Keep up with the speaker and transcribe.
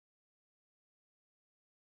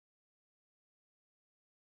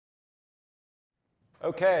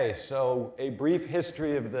Okay, so a brief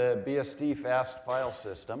history of the BSD fast file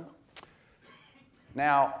system.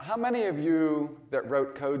 Now, how many of you that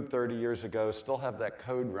wrote code 30 years ago still have that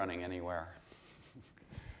code running anywhere?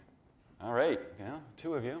 All right, yeah,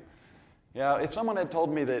 2 of you. Yeah, if someone had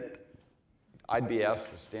told me that I'd be asked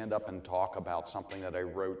to stand up and talk about something that I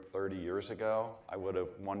wrote 30 years ago, I would have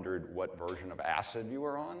wondered what version of acid you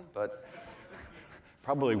were on, but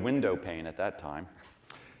probably window pane at that time.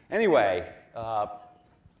 Anyway,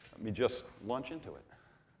 let me just launch into it.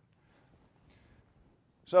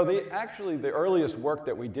 So actually, the earliest work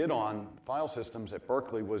that we did on file systems at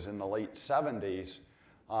Berkeley was in the late 70s.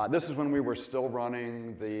 This is when we were still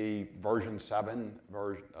running the version 7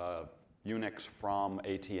 Unix from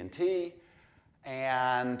AT&T.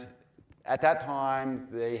 And at that time,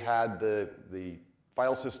 they had the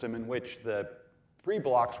file system in which the free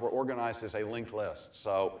blocks were organized as a linked list.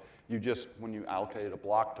 So you just, when you allocated a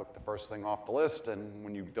block, took the first thing off the list, and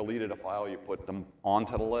when you deleted a file, you put them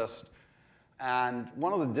onto the list. And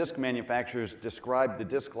one of the disk manufacturers described the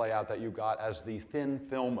disk layout that you got as the thin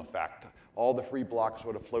film effect. All the free blocks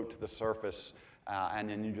sort of float to the surface, and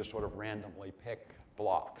then you just sort of randomly pick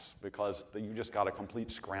blocks because you just got a complete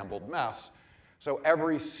scrambled mess. So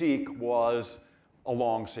every seek was a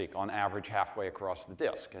long seek, on average halfway across the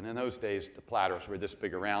disk. And in those days, the platters were this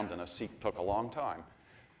big around, and a seek took a long time.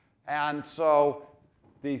 And so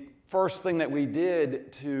the first thing that we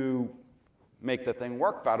did to make the thing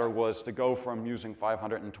work better was to go from using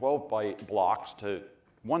 512-byte blocks to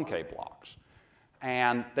 1K blocks.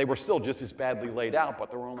 And they were still just as badly laid out,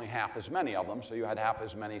 but there were only half as many of them, so you had half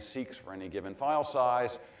as many seeks for any given file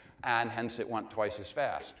size, and hence it went twice as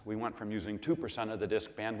fast. We went from using 2% of the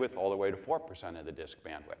disk bandwidth all the way to 4% of the disk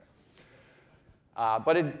bandwidth.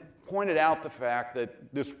 But it pointed out the fact that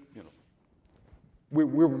this, we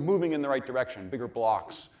were moving in the right direction. Bigger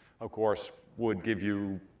blocks, of course, would give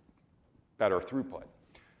you better throughput.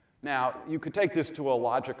 Now, you could take this to a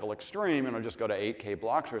logical extreme and just go to 8K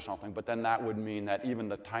blocks or something, but then that would mean that even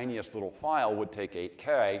the tiniest little file would take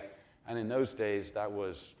 8K, and in those days, that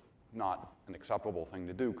was not an acceptable thing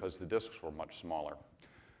to do because the disks were much smaller.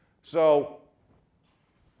 So,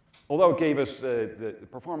 although it gave us the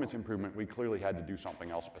performance improvement, we clearly had to do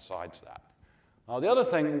something else besides that. The other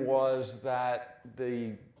thing was that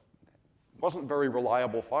the wasn't very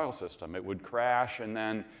reliable file system. It would crash, and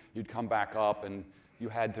then you'd come back up, and you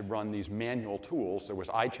had to run these manual tools. There was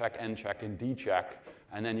iCheck, ncheck, and dcheck,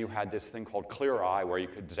 and then you had this thing called clear-I, where you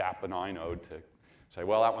could zap an inode to say,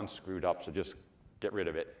 well, that one's screwed up, so just get rid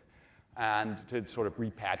of it, and to sort of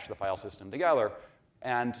repatch the file system together.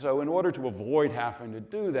 And so in order to avoid having to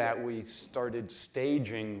do that, we started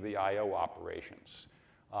staging the I/O operations.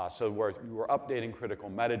 So where we were updating critical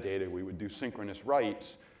metadata, we would do synchronous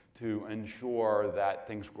writes to ensure that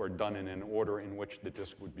things were done in an order in which the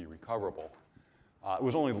disk would be recoverable. It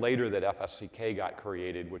was only later that FSCK got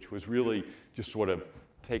created, which was really just sort of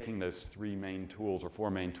taking those 3 main tools or 4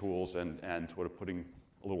 main tools and sort of putting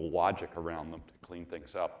a little logic around them to clean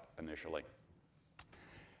things up initially.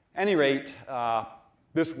 At any rate,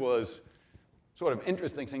 this was sort of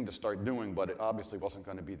interesting thing to start doing, but it obviously wasn't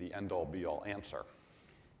going to be the end-all, be-all answer.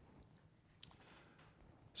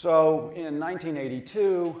 So in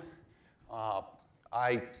 1982,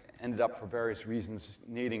 I ended up, for various reasons,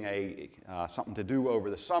 needing something to do over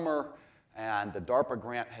the summer, and the DARPA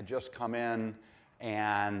grant had just come in,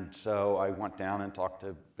 and so I went down and talked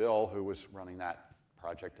to Bill, who was running that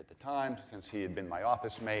project at the time, since he had been my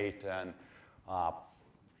office mate, and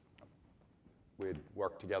we'd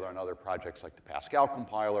worked together on other projects like the Pascal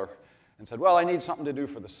compiler, and said, well, I need something to do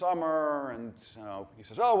for the summer, and so he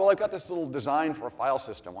says, oh, well, I've got this little design for a file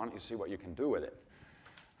system. Why don't you see what you can do with it?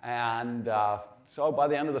 And so by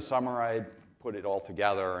the end of the summer, I put it all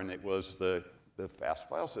together, and it was the fast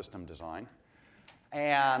file system design.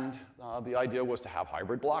 And the idea was to have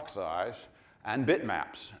hybrid block size and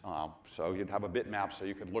bitmaps. So you'd have a bitmap so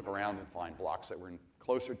you could look around and find blocks that were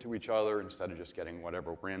closer to each other instead of just getting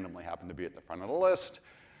whatever randomly happened to be at the front of the list.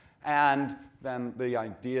 And then the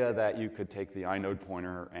idea that you could take the inode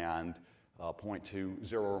pointer and point to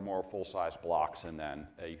 0 or more full-size blocks, and then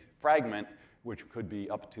a fragment, which could be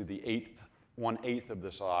up to the 1/8 of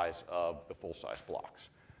the size of the full-size blocks.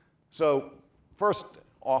 So first,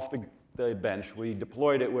 off the bench, we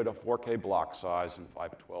deployed it with a 4K block size and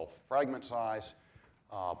 512 fragment size.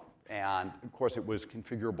 And of course, it was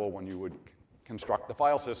configurable when you would construct the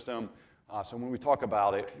file system. So when we talk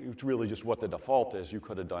about it, it's really just what the default is. You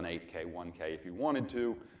could have done 8K, 1K if you wanted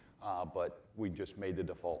to, but we just made the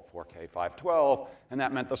default 4K 512, and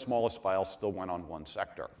that meant the smallest files still went on 1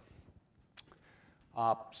 sector.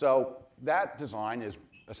 So that design is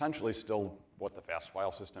essentially still what the fast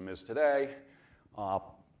file system is today.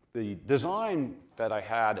 The design that I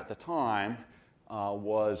had at the time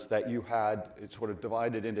was that you had it sort of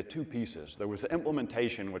divided into two pieces. There was the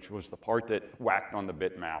implementation, which was the part that whacked on the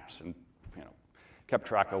bitmaps and kept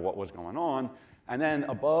track of what was going on. And then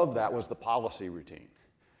above that was the policy routine.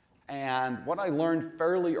 And what I learned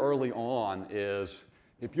fairly early on is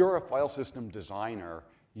if you're a file system designer,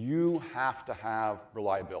 you have to have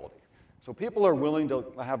reliability. So people are willing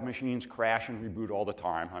to have machines crash and reboot all the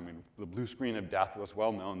time. I mean, the blue screen of death was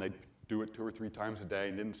well known. They'd do it 2 or 3 times a day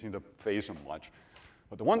and didn't seem to faze them much.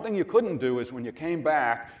 But the one thing you couldn't do is when you came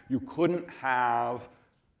back, you couldn't have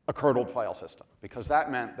a curdled file system, because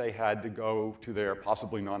that meant they had to go to their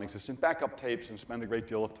possibly non-existent backup tapes and spend a great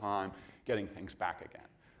deal of time getting things back again.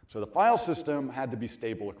 So the file system had to be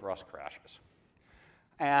stable across crashes.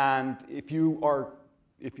 And if you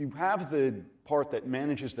have the part that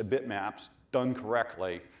manages the bitmaps done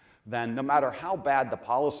correctly, then no matter how bad the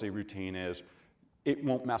policy routine is, it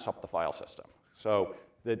won't mess up the file system. So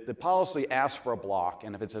the policy asks for a block,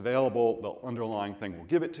 and if it's available, the underlying thing will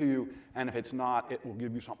give it to you, and if it's not, it will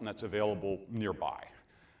give you something that's available nearby.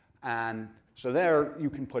 And so there,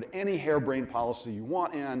 you can put any harebrained policy you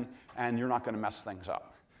want in, and you're not going to mess things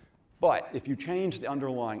up. But if you change the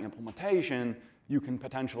underlying implementation, you can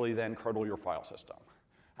potentially then curdle your file system.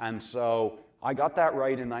 And so I got that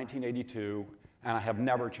right in 1982, and I have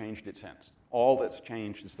never changed it since. All that's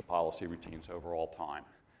changed is the policy routines over all time.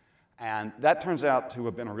 And that turns out to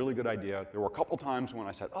have been a really good idea. There were a couple times when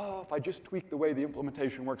I said, oh, if I just tweak the way the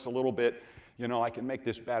implementation works a little bit, I can make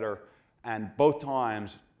this better. And both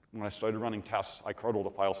times, when I started running tests, I curdled a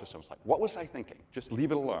file system. I was like, what was I thinking? Just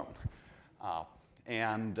leave it alone.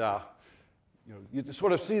 You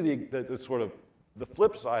sort of see the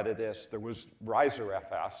flip side of this. There was Riser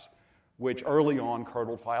FS, which early on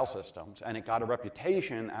curdled file systems, and it got a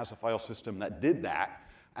reputation as a file system that did that.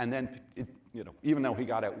 And then, even though he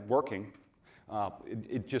got it working,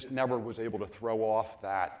 it just never was able to throw off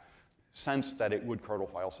that sense that it would curdle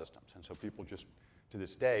file systems. And so people just, to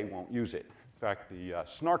this day, won't use it. In fact, the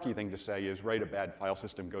snarky thing to say is write a bad file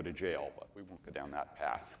system, go to jail, but we won't go down that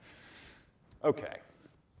path. Okay.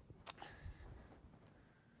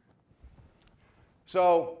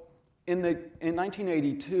 So in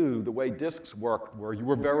 1982, the way disks worked were you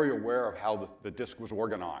were very aware of how the disk was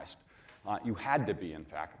organized. You had to be, in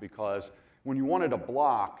fact, because when you wanted a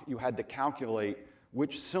block, you had to calculate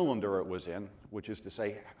which cylinder it was in, which is to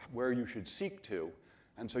say where you should seek to.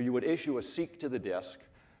 And so you would issue a seek to the disk,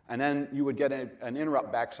 and then you would get an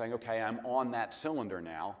interrupt back saying, OK, I'm on that cylinder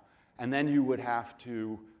now. And then you would have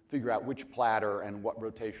to figure out which platter and what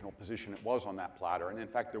rotational position it was on that platter. And in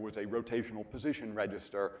fact, there was a rotational position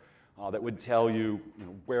register that would tell you,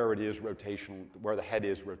 where it is rotational, where the head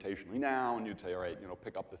is rotationally now, and you'd say, all right,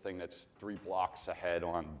 pick up the thing that's 3 blocks ahead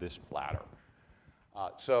on this platter.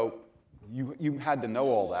 So you had to know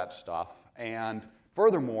all that stuff, and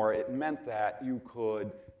furthermore, it meant that you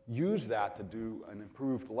could use that to do an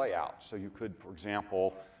improved layout. So you could, for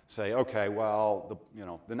example, say, okay, well,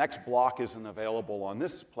 the next block isn't available on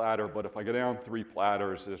this platter, but if I go down 3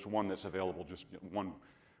 platters, there's one that's available just one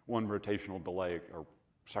rotational delay or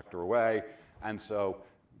sector away. And so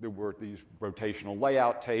there were these rotational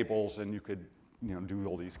layout tables, and you could do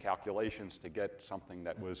all these calculations to get something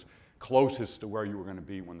that was closest to where you were going to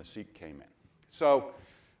be when the seek came in. So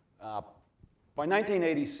by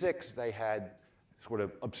 1986, they had sort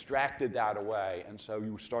of abstracted that away, and so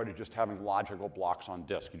you started just having logical blocks on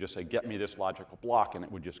disk. You just say, get me this logical block, and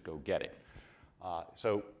it would just go get it.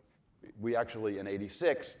 So we actually, in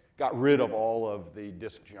 86, got rid of all of the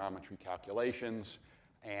disk geometry calculations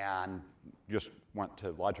and just went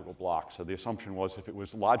to logical blocks. So the assumption was if it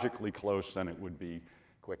was logically close, then it would be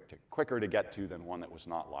quicker to get to than one that was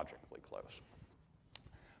not logically close.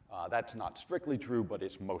 That's not strictly true, but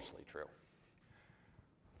it's mostly true.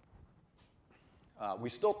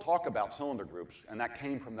 We still talk about cylinder groups, and that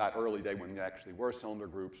came from that early day when there actually were cylinder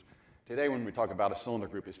groups. Today, when we talk about a cylinder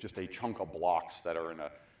group, it's just a chunk of blocks that are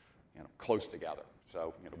close together.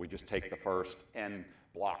 So we just take the first n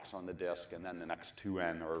blocks on the disk, and then the next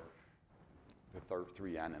 2n or the third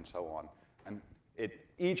 3n, and so on. And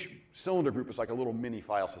each cylinder group is like a little mini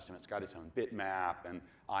file system. It's got its own bitmap and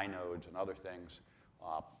inodes and other things.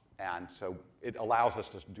 And so it allows us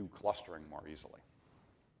to do clustering more easily.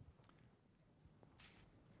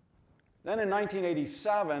 Then in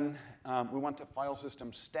 1987, we went to file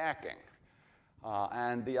system stacking.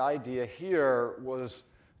 And the idea here was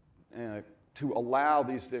to allow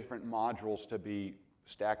these different modules to be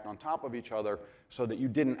stacked on top of each other so that you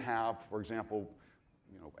didn't have, for example,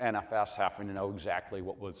 NFS having to know exactly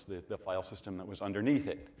what was the file system that was underneath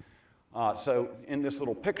it. So in this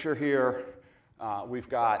little picture here, we've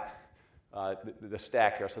got the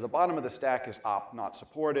stack here. So the bottom of the stack is op not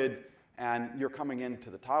supported, and you're coming into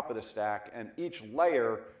the top of the stack, and each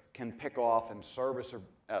layer can pick off and service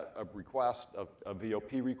a request, a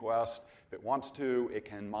VOP request. If it wants to, it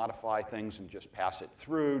can modify things and just pass it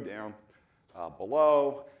through down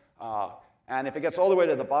below. And if it gets all the way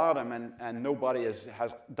to the bottom and nobody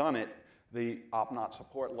has done it, the op not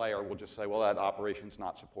support layer will just say, well, that operation's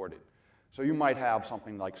not supported. So you might have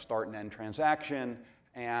something like start and end transaction,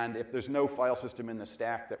 and if there's no file system in the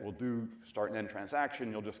stack that will do start and end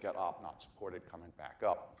transaction, you'll just get op not supported coming back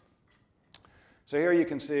up. So here you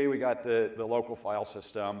can see we got the local file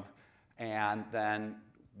system, and then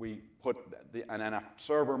we put an NF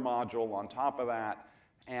server module on top of that,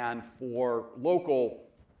 and for local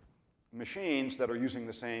machines that are using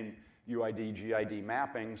the same UID, GID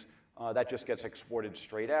mappings, that just gets exported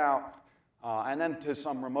straight out. And then to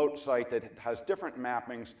some remote site that has different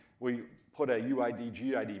mappings, we put a UID,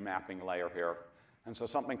 GID mapping layer here. And so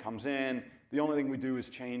something comes in, the only thing we do is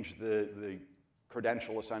change the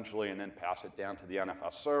credential essentially and then pass it down to the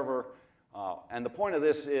NFS server. And the point of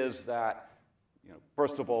this is that,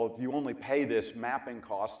 first of all, you only pay this mapping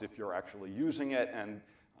cost if you're actually using it, and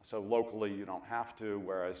so locally you don't have to,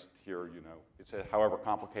 whereas here, it's however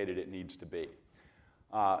complicated it needs to be.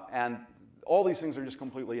 And all these things are just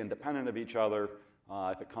completely independent of each other.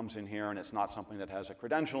 If it comes in here and it's not something that has a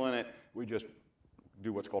credential in it, we just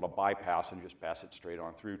do what's called a bypass and just pass it straight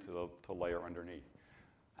on through to the layer underneath.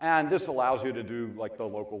 And this allows you to do like the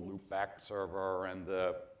local loopback server and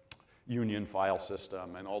the union file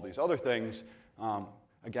system and all these other things,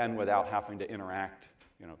 again, without having to interact.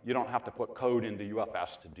 You don't have to put code into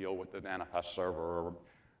UFS to deal with an NFS server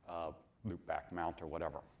or loopback mount or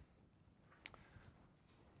whatever.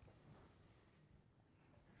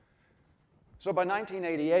 So by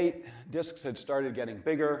 1988, disks had started getting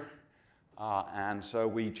bigger, and so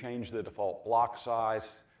we changed the default block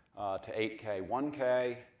size to 8K,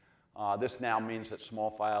 1K. This now means that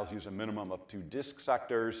small files use a minimum of 2 disk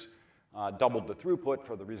sectors, doubled the throughput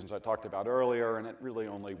for the reasons I talked about earlier, and it really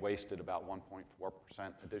only wasted about 1.4%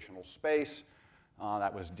 additional space.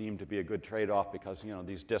 That was deemed to be a good trade-off because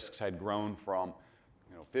these disks had grown from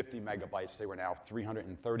 50 megabytes. They were now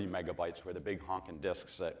 330 megabytes, were the big honking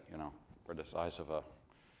disks that were the size of a,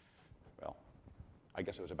 well, I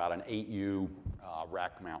guess it was about an 8U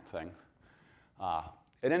rack mount thing.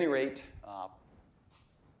 At any rate,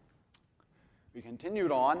 we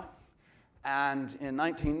continued on, and in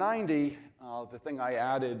 1990, the thing I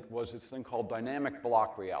added was this thing called dynamic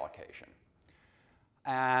block reallocation.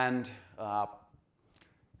 And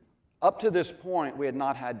up to this point, we had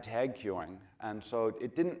not had tag queuing, and so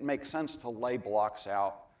it didn't make sense to lay blocks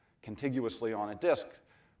out contiguously on a disk,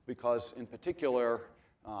 because in particular,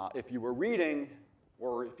 if you were reading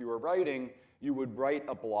or if you were writing, you would write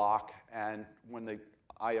a block, and when the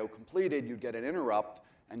I/O completed, you'd get an interrupt,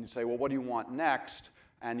 and you'd say, well, what do you want next?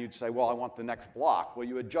 And you'd say, well, I want the next block. Well,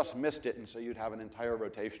 you had just missed it, and so you'd have an entire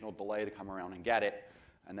rotational delay to come around and get it,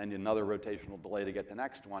 and then another rotational delay to get the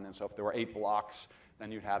next one. And so if there were 8 blocks,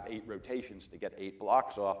 then you'd have 8 rotations to get 8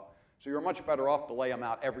 blocks off. So you're much better off to lay them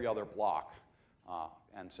out every other block.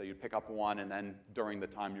 And so you'd pick up one, and then during the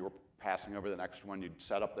time you were passing over the next one, you'd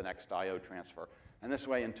set up the next I/O transfer. And this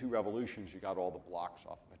way, in 2 revolutions, you got all the blocks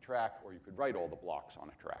off of a track, or you could write all the blocks on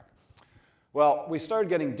a track. Well, we started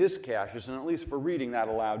getting disk caches, and at least for reading, that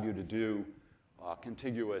allowed you to do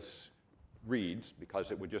contiguous reads,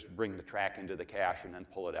 because it would just bring the track into the cache and then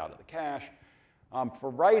pull it out of the cache. For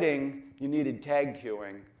writing, you needed tag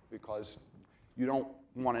queuing, because you don't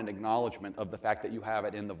want an acknowledgement of the fact that you have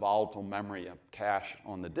it in the volatile memory of cache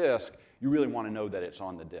on the disk. You really want to know that it's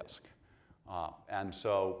on the disk. And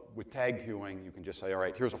so with tag queuing, you can just say, all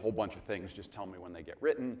right, here's a whole bunch of things. Just tell me when they get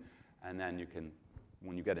written. And then you can,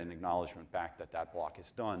 when you get an acknowledgement back that that block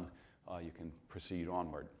is done, you can proceed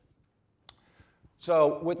onward.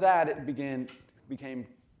 So with that, it became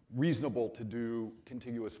reasonable to do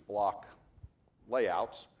contiguous block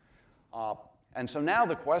layouts. And so now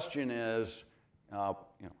the question is,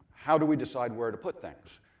 how do we decide where to put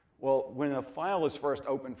things? Well, when a file is first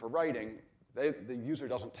opened for writing, the user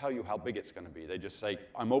doesn't tell you how big it's going to be. They just say,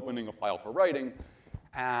 I'm opening a file for writing,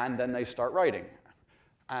 and then they start writing.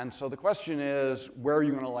 And so the question is, where are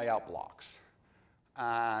you going to lay out blocks?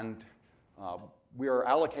 And we are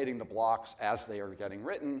allocating the blocks as they are getting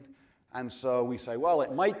written. And so we say, well,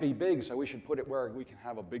 it might be big, so we should put it where we can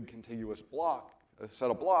have a big contiguous block, a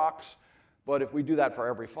set of blocks. But if we do that for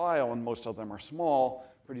every file, and most of them are small,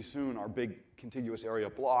 pretty soon our big contiguous area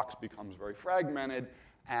of blocks becomes very fragmented,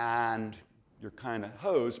 and you're kind of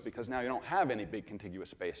hosed because now you don't have any big contiguous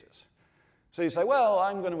spaces. So you say, well,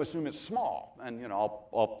 I'm going to assume it's small. And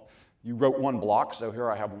you wrote one block, so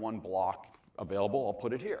here I have one block available. I'll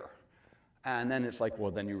put it here. And then it's like,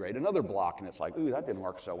 well, then you write another block, and it's like, ooh, that didn't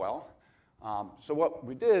work so well. So what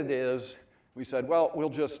we did is we said, well, we'll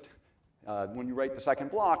just, when you write the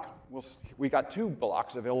second block, we got 2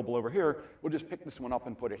 blocks available over here. We'll just pick this one up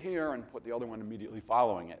and put it here and put the other one immediately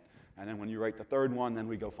following it. And then when you write the third one, then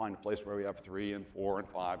we go find a place where we have 3 and 4 and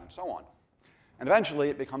 5 and so on. And eventually,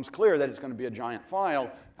 it becomes clear that it's going to be a giant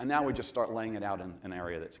file, and now we just start laying it out in an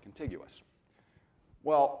area that's contiguous.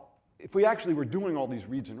 Well, if we actually were doing all these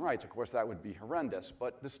reads and writes, of course, that would be horrendous.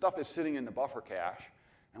 But this stuff is sitting in the buffer cache,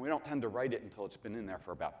 and we don't tend to write it until it's been in there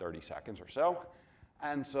for about 30 seconds or so.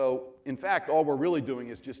 And so, in fact, all we're really doing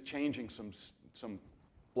is just changing some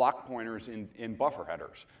block pointers in buffer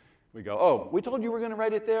headers. We go, oh, we told you we're going to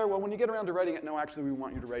write it there. Well, when you get around to writing it, no, actually, we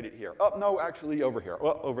want you to write it here. Oh, no, actually, over here.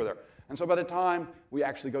 Well, over there. And so by the time we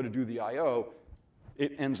actually go to do the I/O,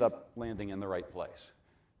 it ends up landing in the right place.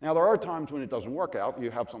 Now, there are times when it doesn't work out.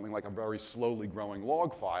 You have something like a very slowly growing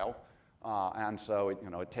log file, and so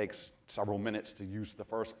it takes several minutes to use the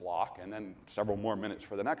first block, and then several more minutes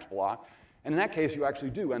for the next block. And in that case, you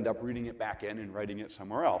actually do end up reading it back in and writing it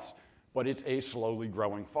somewhere else. But it's a slowly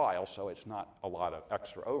growing file, so it's not a lot of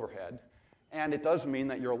extra overhead. And it does mean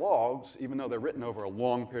that your logs, even though they're written over a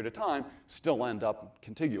long period of time, still end up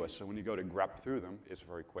contiguous. So when you go to grep through them, it's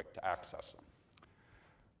very quick to access them.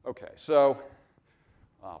 OK, so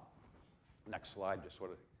next slide just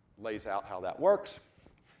sort of lays out how that works.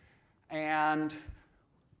 And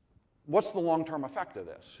what's the long-term effect of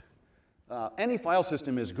this? Any file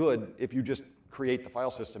system is good if you just create the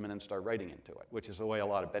file system and then start writing into it, which is the way a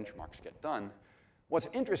lot of benchmarks get done. What's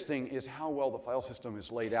interesting is how well the file system is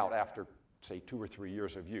laid out after, say, 2 or 3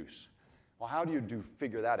 years of use. Well, how do you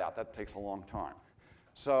figure that out? That takes a long time.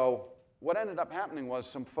 So what ended up happening was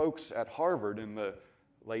some folks at Harvard in the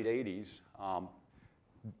late 80s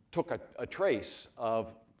took a trace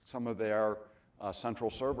of some of their central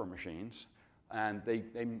server machines, and they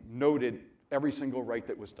noted every single write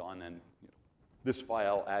that was done, and this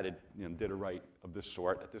file added, did a write of this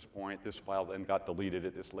sort at this point. This file then got deleted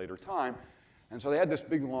at this later time. And so they had this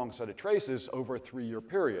big, long set of traces over a 3-year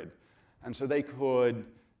period. And so they could,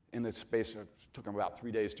 in the space of, it took them about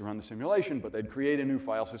 3 days to run the simulation, but they'd create a new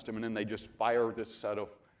file system, and then they'd just fire this set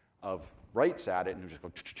of writes at it, and just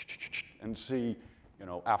go and see,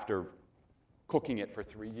 after cooking it for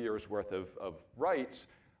 3 years worth of writes,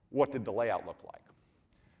 what did the layout look like?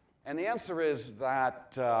 And the answer is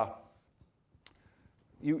that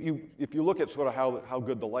if you look at sort of how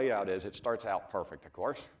good the layout is, it starts out perfect, of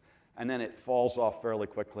course, and then it falls off fairly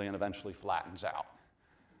quickly and eventually flattens out.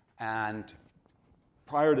 And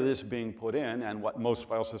prior to this being put in, and what most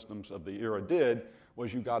file systems of the era did,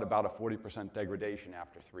 was you got about a 40% degradation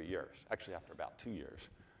after 3 years, actually after about 2 years.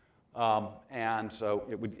 And so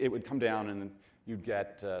it would come down, and you'd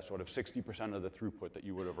get sort of 60% of the throughput that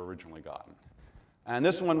you would have originally gotten. And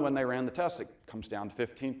this one, when they ran the test, it comes down to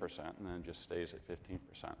 15%, and then it just stays at 15%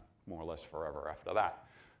 more or less forever after that.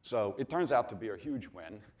 So it turns out to be a huge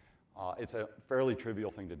win. It's a fairly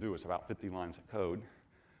trivial thing to do. It's about 50 lines of code.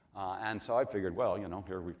 And so I figured, well,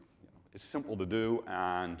 it's simple to do,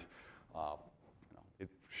 and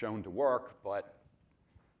it's shown to work. But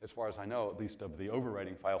as far as I know, at least of the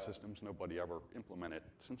overwriting file systems, nobody ever implemented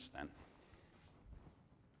it since then.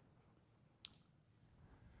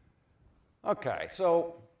 OK,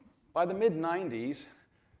 so by the mid-90s,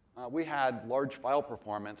 we had large file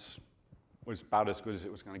performance was about as good as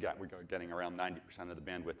it was going to get. We were getting around 90% of the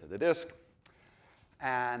bandwidth of the disk.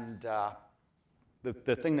 And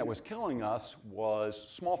the thing that was killing us was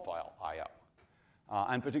small file I/O.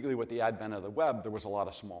 And particularly with the advent of the web, there was a lot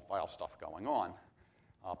of small file stuff going on,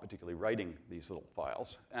 particularly writing these little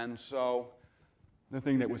files. And so the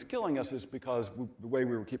thing that was killing us is because the way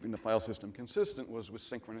we were keeping the file system consistent was with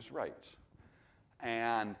synchronous writes.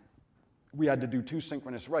 And we had to do 2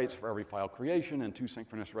 synchronous writes for every file creation and 2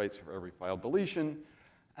 synchronous writes for every file deletion.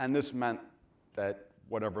 And this meant that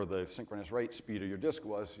whatever the synchronous write speed of your disk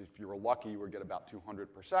was, if you were lucky, you would get about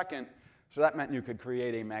 200 per second. So that meant you could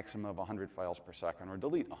create a maximum of 100 files per second or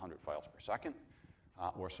delete 100 files per second,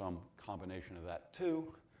 or some combination of that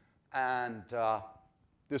too. And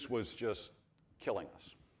this was just killing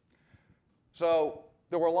us. So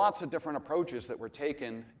there were lots of different approaches that were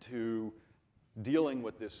taken to dealing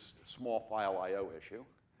with this small file I/O issue.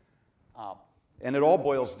 And it all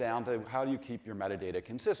boils down to how do you keep your metadata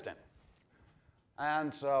consistent?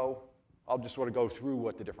 And so I'll just sort of go through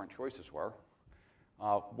what the different choices were.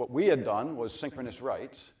 What we had done was synchronous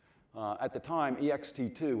writes. At the time,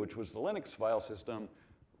 ext2, which was the Linux file system,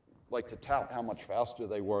 liked to tout how much faster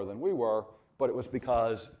they were than we were. but it was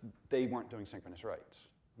because they weren't doing synchronous writes.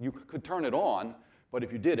 You could turn it on, but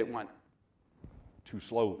if you did, it went too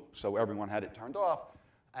slow, so everyone had it turned off.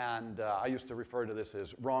 And I used to refer to this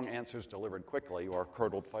as wrong answers delivered quickly, or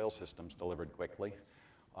curdled file systems delivered quickly.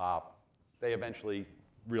 They eventually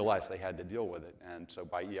realized they had to deal with it, and so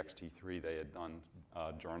by ext3 they had done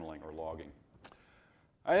journaling or logging.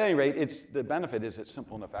 At any rate, the benefit is it's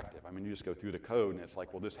simple and effective. I mean, you just go through the code, and it's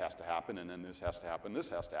like, well, this has to happen, and then this has to happen,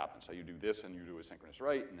 this has to happen. So you do this, and you do a synchronous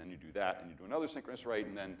write, and then you do that, and you do another synchronous write,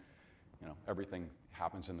 and then everything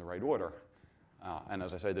happens in the right order. And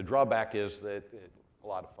as I say, the drawback is that a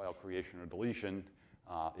lot of file creation or deletion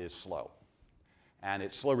is slow. And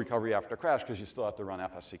it's slow recovery after crash because you still have to run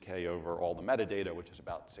FSCK over all the metadata, which is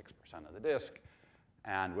about 6% of the disk.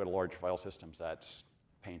 And with large file systems, that's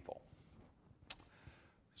painful.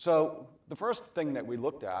 So the first thing that we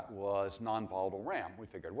looked at was non-volatile RAM. We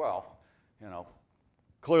figured, well,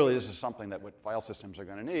 clearly this is something that what file systems are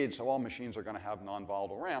going to need, so all machines are going to have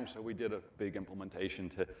non-volatile RAM. So we did a big implementation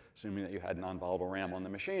to assuming that you had non-volatile RAM on the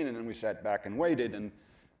machine, and then we sat back and waited, and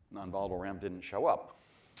non-volatile RAM didn't show up.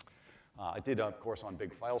 I did, of course, on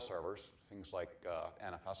big file servers. Things like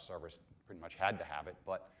NFS servers pretty much had to have it,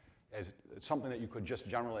 but as it's something that you could just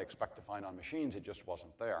generally expect to find on machines, it just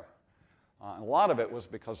wasn't there. And a lot of it was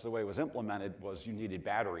because the way it was implemented was you needed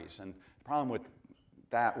batteries, and the problem with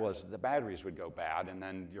that was the batteries would go bad, and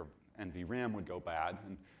then your NVRAM would go bad,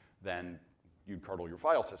 and then you'd curdle your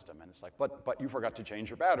file system. And it's like, but you forgot to change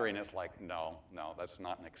your battery. And it's like, no, that's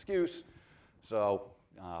not an excuse. So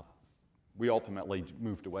we ultimately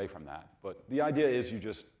moved away from that. But the idea is you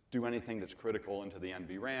just do anything that's critical into the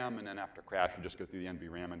NVRAM, and then after crash, you just go through the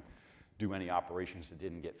NVRAM and do any operations that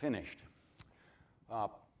didn't get finished.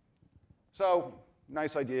 So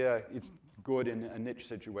nice idea. It's good in a niche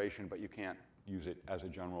situation, but you can't use it as a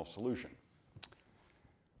general solution.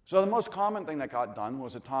 So the most common thing that got done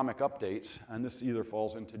was atomic updates, and this either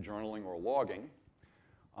falls into journaling or logging.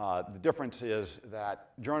 The difference is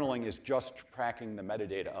that journaling is just tracking the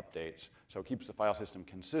metadata updates, so it keeps the file system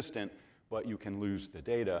consistent, but you can lose the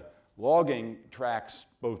data. Logging tracks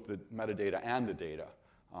both the metadata and the data,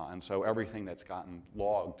 and so everything that's gotten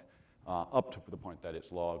logged up to the point that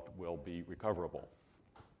it's logged will be recoverable.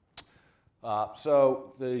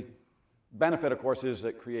 So the benefit, of course, is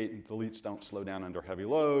that create and deletes don't slow down under heavy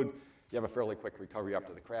load. You have a fairly quick recovery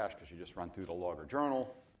after the crash because you just run through the log or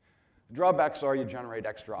journal. The drawbacks are you generate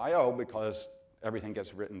extra I/O because everything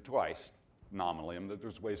gets written twice, nominally. I mean,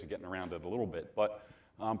 there's ways of getting around it a little bit, but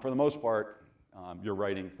for the most part, you're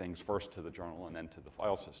writing things first to the journal and then to the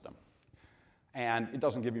file system. And it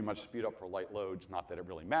doesn't give you much speed up for light loads, not that it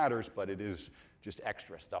really matters, but it is just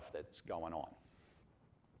extra stuff that's going on.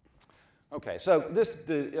 Okay, so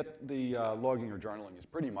the logging or journaling is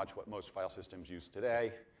pretty much what most file systems use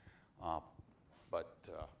today, but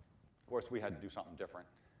of course we had to do something different.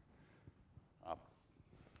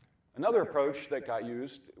 Another approach that got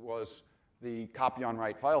used was the copy on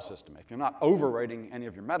write file system. If you're not overwriting any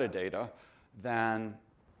of your metadata, then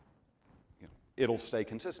it'll stay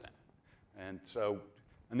consistent. And so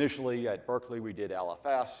initially at Berkeley we did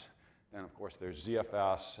LFS, and of course there's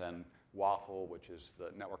ZFS and Waffle, which is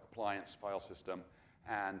the network appliance file system,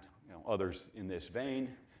 and others in this vein.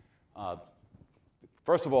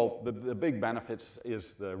 First of all, the big benefits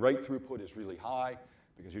is the write throughput is really high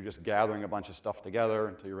because you're just gathering a bunch of stuff together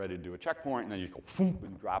until you're ready to do a checkpoint, and then you go phoom,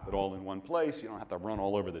 and drop it all in one place. You don't have to run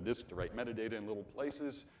all over the disk to write metadata in little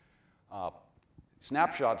places.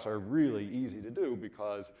 Snapshots are really easy to do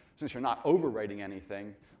because since you're not overwriting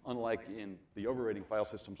anything, unlike in the overwriting file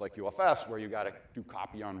systems like UFS, where you got to do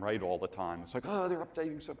copy on write all the time. It's like, oh, they're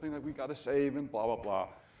updating something that we got to save and blah, blah,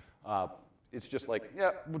 blah. It's just like,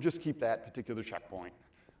 yeah, we'll just keep that particular checkpoint.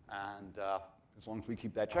 And as long as we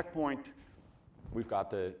keep that checkpoint, we've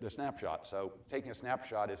got the snapshot. So taking a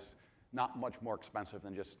snapshot is not much more expensive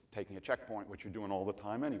than just taking a checkpoint, which you're doing all the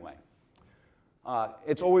time anyway.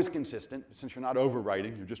 It's always consistent. Since you're not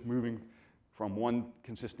overwriting, you're just moving from one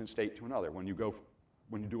consistent state to another. When you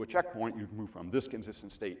do a checkpoint, you move from this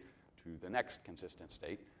consistent state to the next consistent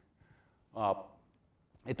state.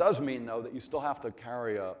 It does mean, though, that you still have to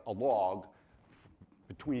carry a log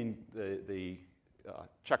between the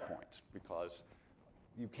checkpoints because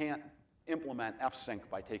you can't implement fsync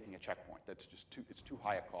by taking a checkpoint. That's just it's too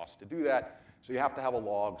high a cost to do that. So you have to have a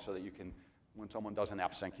log so that you can, when someone does an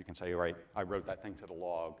fsync, you can say, right, I wrote that thing to the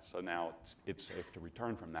log, so now it's safe to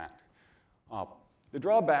return from that. The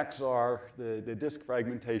drawbacks are the disk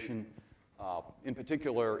fragmentation. In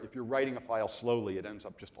particular, if you're writing a file slowly, it ends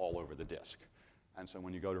up just all over the disk. And so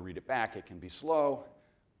when you go to read it back, it can be slow.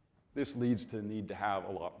 this leads to the need to have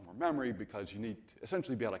a lot more memory because you need to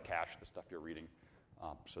essentially be able to cache the stuff you're reading,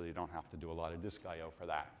 so you don't have to do a lot of disk I/O for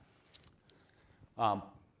that.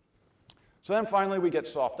 So then finally we get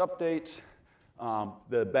soft updates.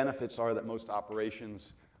 The benefits are that most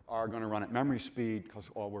operations are going to run at memory speed because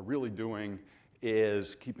all we're really doing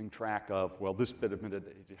is keeping track of, well, this bit of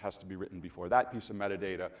metadata has to be written before that piece of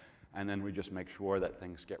metadata, and then we just make sure that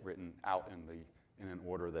things get written out in an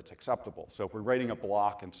order that's acceptable. So if we're writing a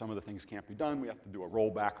block and some of the things can't be done, we have to do a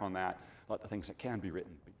rollback on that, let the things that can be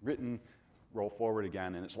written, roll forward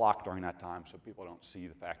again, and it's locked during that time so people don't see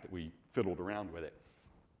the fact that we fiddled around with it.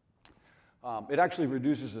 It actually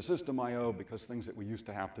reduces the system I/O because things that we used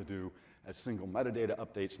to have to do as single metadata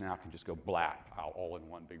updates now can just go blap out all in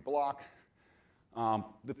one big block.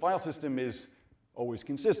 The file system is always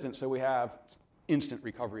consistent, so we have instant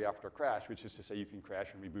recovery after a crash, which is to say you can crash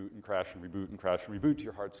and reboot and crash and reboot and crash and reboot to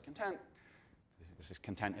your heart's content. This is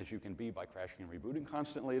content as you can be by crashing and rebooting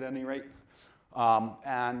constantly at any rate.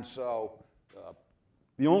 And so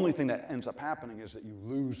the only thing that ends up happening is that you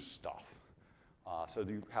lose stuff. So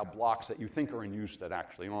you have blocks that you think are in use that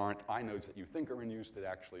actually aren't, inodes that you think are in use that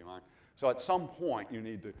actually aren't. So at some point, you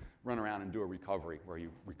need to run around and do a recovery where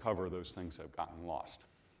you recover those things that have gotten lost.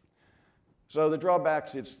 So the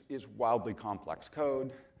drawbacks is wildly complex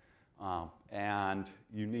code, and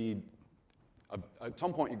you need, at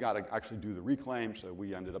some point, you've got to actually do the reclaim, so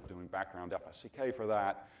we ended up doing background FSCK for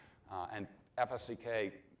that. And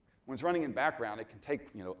FSCK, when it's running in background, it can take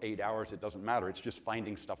 8 hours, it doesn't matter, it's just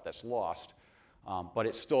finding stuff that's lost. But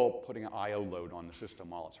it's still putting an I/O load on the system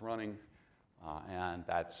while it's running, and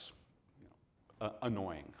that's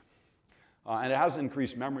annoying. And it has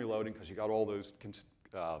increased memory loading because you got all those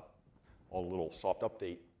all little soft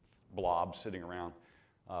update blobs sitting around.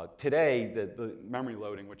 Today, the memory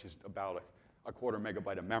loading, which is about a quarter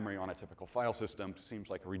megabyte of memory on a typical file system, seems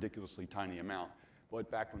like a ridiculously tiny amount. But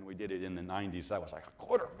back when we did it in the 90s, that was like a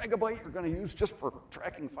quarter megabyte you're going to use just for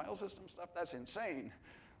tracking file system stuff? That's insane.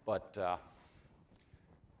 But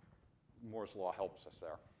Moore's law helps us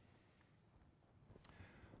there.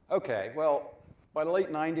 Okay, well, by the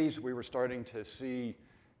late 90s, we were starting to see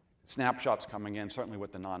snapshots coming in, certainly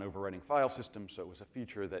with the non-overwriting file system, so it was a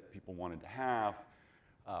feature that people wanted to have.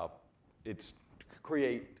 It's to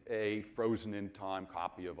create a frozen-in-time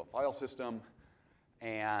copy of a file system,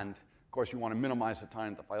 and of course, you want to minimize the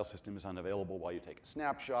time that the file system is unavailable while you take a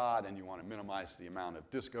snapshot, and you want to minimize the amount of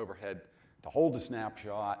disk overhead to hold the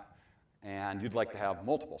snapshot, and you'd like to have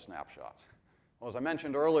multiple snapshots. Well, as I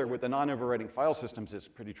mentioned earlier, with the non-overwriting file systems, it's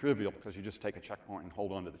pretty trivial because you just take a checkpoint and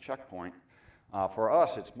hold on to the checkpoint. For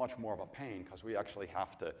us, it's much more of a pain because we actually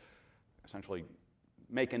have to essentially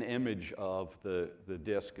make an image of the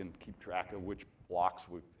disk and keep track of which blocks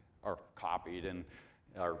are copied and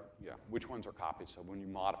which ones are copied. So when you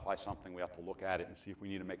modify something, we have to look at it and see if we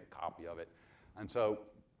need to make a copy of it. And so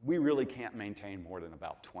we really can't maintain more than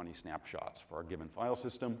about 20 snapshots for a given file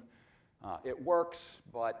system. It works,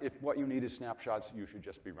 but if what you need is snapshots, you should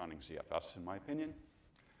just be running ZFS, in my opinion.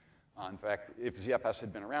 In fact, if ZFS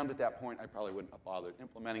had been around at that point, I probably wouldn't have bothered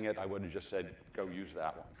implementing it. I would have just said, go use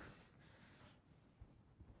that one.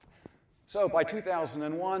 So by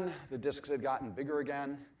 2001, the disks had gotten bigger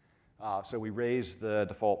again. So we raised the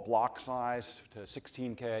default block size to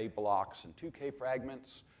 16K blocks and 2K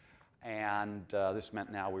fragments. And this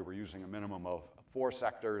meant now we were using a minimum of 4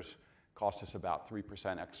 sectors. Cost us about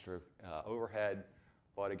 3% extra overhead.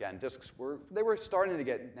 But again, disks were starting to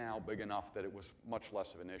get now big enough that it was much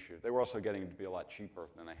less of an issue. They were also getting to be a lot cheaper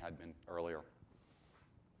than they had been earlier.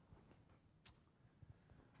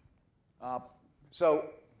 So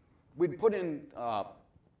we'd put in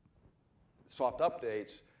soft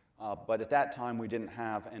updates, but at that time we didn't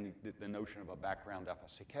have the notion of a background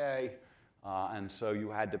FSCK, and so you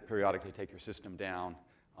had to periodically take your system down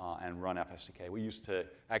and run FSCK. We used to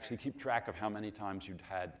actually keep track of how many times you'd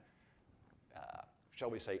had shall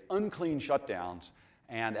we say, unclean shutdowns.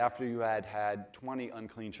 And after you had had 20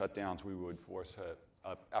 unclean shutdowns, we would force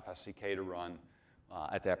a FSCK to run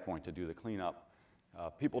at that point to do the cleanup.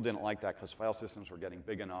 People didn't like that because file systems were getting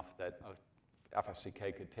big enough that a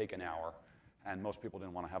FSCK could take an hour, and most people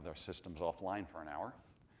didn't want to have their systems offline for an hour,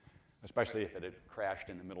 especially if it had crashed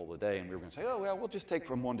in the middle of the day and we were going to say, oh, well, we'll just take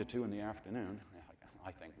from 1 to 2 in the afternoon.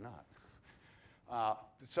 I think not.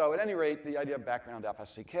 So at any rate, the idea of background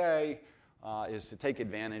FSCK is to take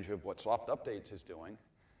advantage of what soft updates is doing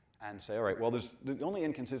and say, all right, well, the only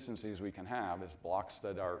inconsistencies we can have is blocks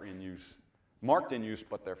that are in use, marked in use,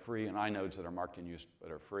 but they're free, and inodes that are marked in use, but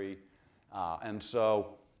are free. And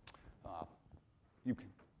so you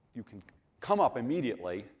can come up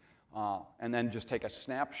immediately and then just take a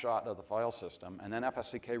snapshot of the file system, and then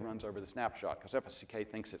FSCK runs over the snapshot, because FSCK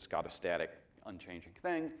thinks it's got a static, unchanging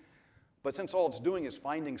thing. But since all it's doing is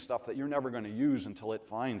finding stuff that you're never going to use until it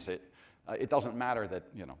finds it, it doesn't matter that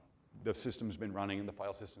the system's been running and the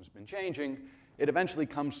file system's been changing. It eventually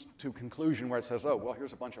comes to a conclusion where it says, oh, well,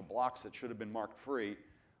 here's a bunch of blocks that should have been marked free.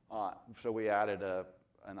 So we added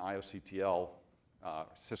an IOCTL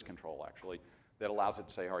syscontrol, actually, that allows it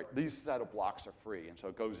to say, all right, these set of blocks are free. And so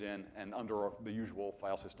it goes in, and under the usual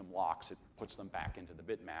file system locks, it puts them back into the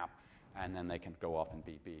bitmap, and then they can go off and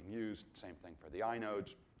be being used. Same thing for the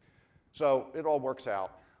inodes. So it all works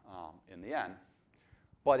out in the end.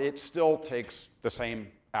 But it still takes the same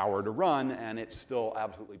hour to run, and it's still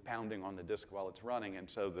absolutely pounding on the disk while it's running, and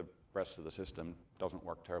so the rest of the system doesn't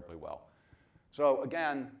work terribly well. So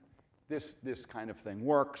again, this kind of thing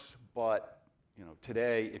works, but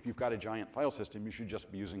today, if you've got a giant file system, you should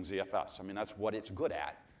just be using ZFS. I mean, that's what it's good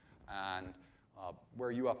at. And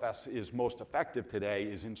where UFS is most effective today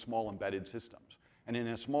is in small embedded systems. And in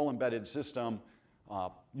a small embedded system,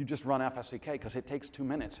 you just run FSCK, because it takes 2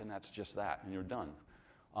 minutes, and that's just that, and you're done.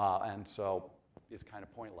 And so it's kind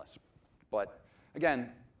of pointless. But again,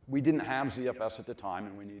 we didn't have ZFS at the time,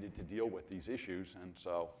 and we needed to deal with these issues, and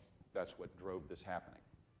so that's what drove this happening.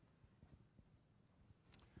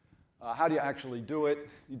 How do you actually do it?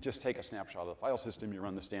 You just take a snapshot of the file system. You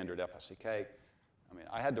run the standard FSCK. I mean,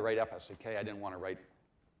 I had to write FSCK. I didn't want to write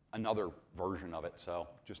another version of it, so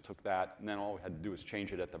just took that. And then all we had to do was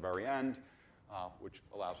change it at the very end, which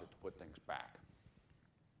allows it to put things back.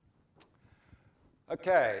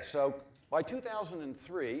 OK, so by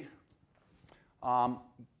 2003,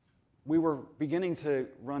 we were beginning to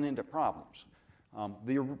run into problems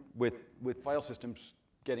with file systems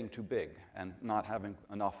getting too big and not having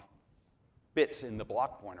enough bits in the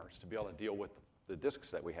block pointers to be able to deal with the disks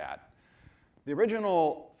that we had. The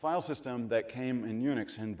original file system that came in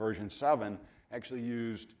Unix in version 7 actually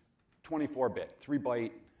used 24-bit,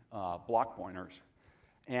 3-byte block pointers.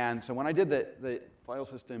 And so when I did the file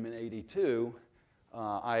system in 82,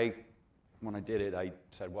 when I did it, I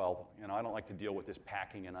said, well, I don't like to deal with this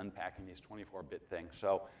packing and unpacking these 24-bit things,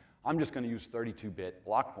 so I'm just going to use 32-bit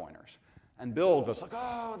block pointers. And Bill goes like,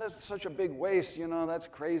 oh, that's such a big waste, that's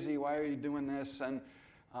crazy, why are you doing this? And,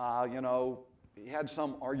 he had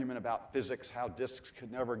some argument about physics, how disks could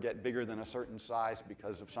never get bigger than a certain size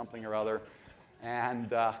because of something or other.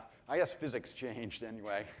 And I guess physics changed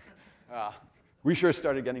anyway. We sure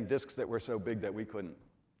started getting disks that were so big that we couldn't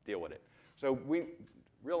deal with it. So we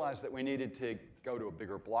realized that we needed to go to a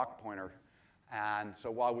bigger block pointer. And so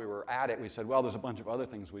while we were at it, we said, well, there's a bunch of other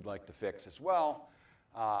things we'd like to fix as well.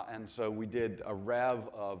 And so we did a rev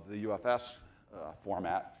of the UFS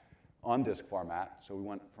format, on-disk format. So we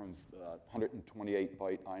went from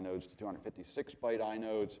 128-byte inodes to 256-byte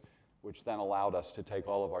inodes, which then allowed us to take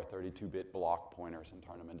all of our 32-bit block pointers and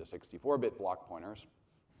turn them into 64-bit block pointers.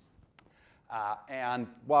 And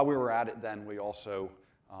while we were at it then, we also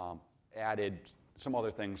added some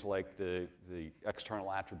other things like the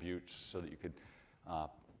external attributes so that you could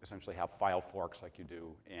essentially have file forks like you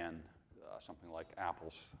do in something like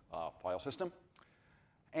Apple's file system.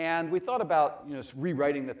 And we thought about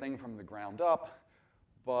rewriting the thing from the ground up.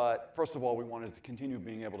 But first of all, we wanted to continue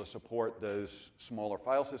being able to support those smaller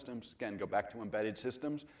file systems. Again, go back to embedded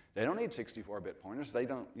systems. They don't need 64-bit pointers. They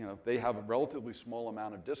don't, they have a relatively small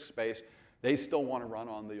amount of disk space. They still want to run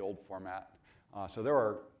on the old format. So there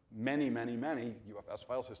are many, many, many UFS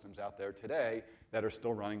file systems out there today that are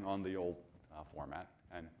still running on the old format.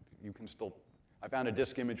 And you can still, I found a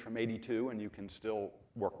disk image from 82, and you can still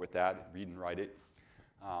work with that, read and write it.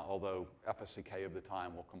 Although FSCK of the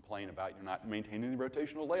time will complain about you not maintaining the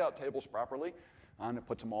rotational layout tables properly, and it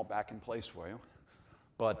puts them all back in place for you.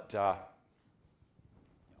 But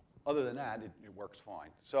other than that, it works fine.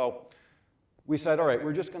 So we said, all right,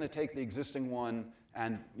 we're just going to take the existing one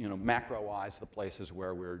and macroize the places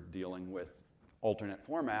where we're dealing with alternate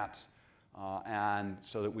formats, and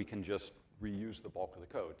so that we can just reuse the bulk of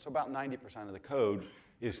the code. So about 90% of the code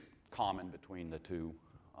is common between the two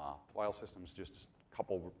file systems, just a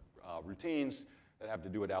couple routines that have to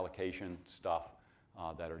do with allocation stuff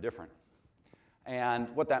that are different. And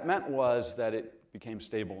what that meant was that it became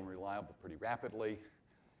stable and reliable pretty rapidly,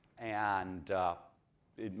 and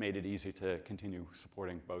it made it easy to continue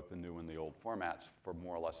supporting both the new and the old formats for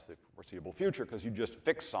more or less the foreseeable future, because you just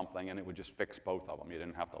fix something and it would just fix both of them. You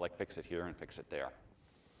didn't have to fix it here and fix it there.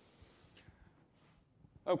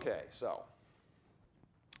 Okay, so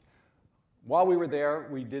while we were there,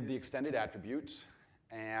 we did the extended attributes,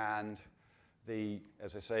 and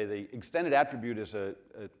as I say, the extended attribute is a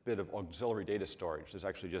bit of auxiliary data storage. There's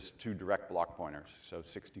actually just 2 direct block pointers, so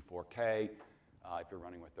 64K if you're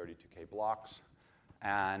running with 32K blocks.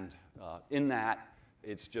 And in that,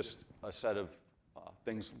 it's just a set of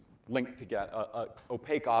things linked together,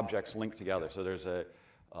 opaque objects linked together. So there's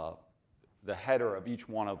the header of each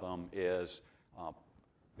one of them is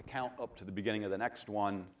the count up to the beginning of the next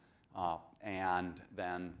one, and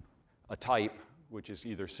then a type, which is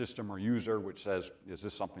either system or user, which says, is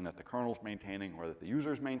this something that the kernel's maintaining or that the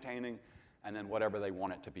user's maintaining, and then whatever they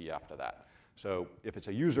want it to be after that. So if it's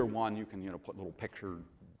a user one, you can put little picture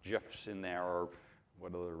GIFs in there or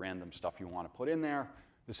what other random stuff you want to put in there.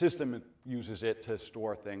 The system uses it to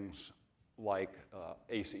store things like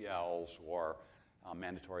ACLs or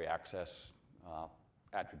mandatory access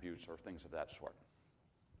attributes or things of that sort.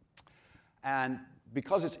 And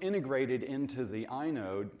because it's integrated into the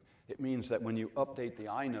inode, it means that when you update the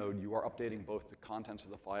inode, you are updating both the contents of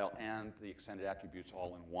the file and the extended attributes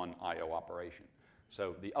all in one I/O operation.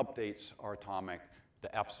 So the updates are atomic, the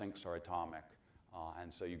fsyncs are atomic,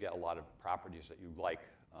 and so you get a lot of properties that you like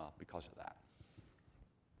because of that.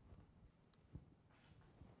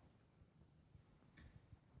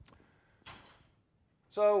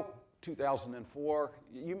 So 2004,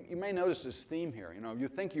 you may notice this theme here. You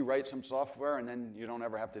think you write some software and then you don't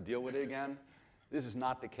ever have to deal with it again. This is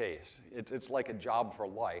not the case. It's like a job for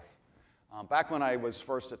life. Back when I was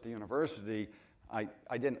first at the university, I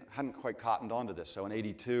hadn't quite cottoned onto this. So in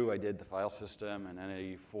 '82, I did the file system, and then in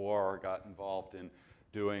 '84, I got involved in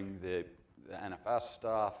doing the NFS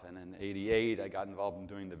stuff, and in '88, I got involved in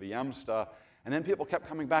doing the VM stuff. And then people kept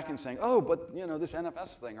coming back and saying, oh, but this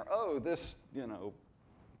NFS thing, or oh, this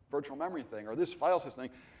virtual memory thing, or this file system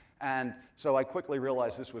thing. And so I quickly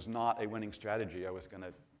realized this was not a winning strategy. I was going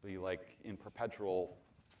to be like in perpetual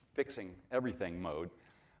fixing everything mode.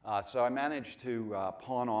 So I managed to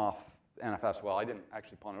pawn off NFS. Well, I didn't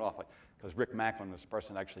actually pawn it off because Rick Macklin was the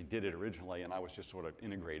person that actually did it originally, and I was just sort of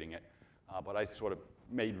integrating it. But I sort of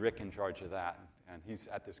made Rick in charge of that, and he's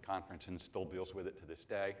at this conference and still deals with it to this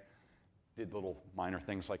day. Did little minor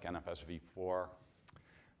things like NFS v4.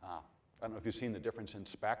 I don't know if you've seen the difference in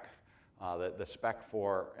spec. The spec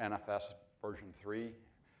for NFS version 3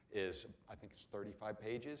 is, I think it's 35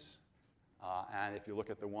 pages. And if you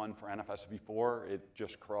look at the one for NFS v4, it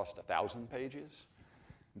just crossed 1,000 pages.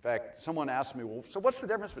 In fact, someone asked me, well, so what's the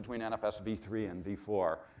difference between NFS v3 and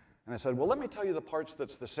v4? And I said, well, let me tell you the parts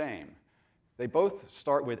that's the same. They both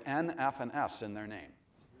start with N, F, and S in their name.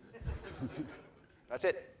 That's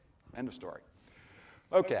it. End of story.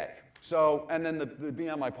 OK, so, and then the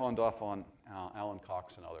VM I pawned off on Alan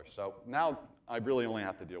Cox and others. So now I really only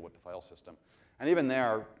have to deal with the file system. And even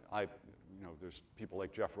there, there's people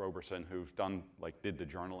like Jeff Roberson who've did the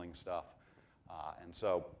journaling stuff. And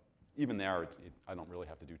so even there, I don't really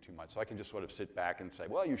have to do too much. So I can just sort of sit back and say,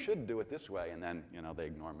 well, you should do it this way. And then, they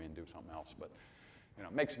ignore me and do something else. But,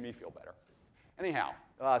 it makes me feel better. Anyhow,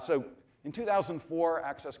 so in 2004,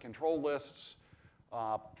 access control lists,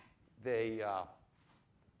 they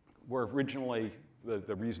were originally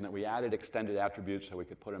the reason that we added extended attributes so we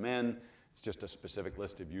could put them in. It's just a specific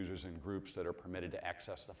list of users and groups that are permitted to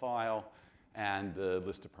access the file, and the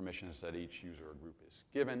list of permissions that each user or group is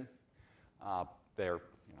given.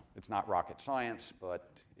 It's not rocket science,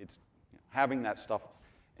 but it's having that stuff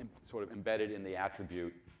sort of embedded in the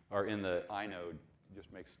attribute or in the inode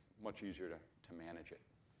just makes it much easier to manage it.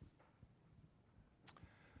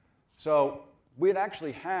 So we had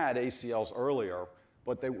actually had ACLs earlier,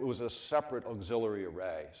 but it was a separate auxiliary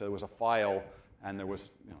array. So there was a file, and there was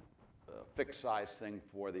a fixed size thing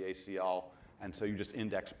for the ACL, and so you just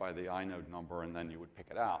indexed by the inode number, and then you would pick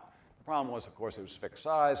it out. The problem was, of course, it was fixed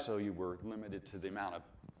size, so you were limited to the amount of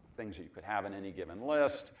things that you could have in any given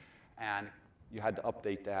list, and you had to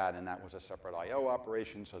update that, and that was a separate I/O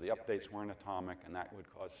operation, so the updates weren't atomic, and that would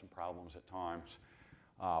cause some problems at times.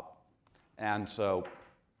 And so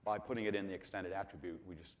by putting it in the extended attribute,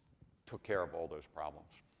 we just took care of all those problems.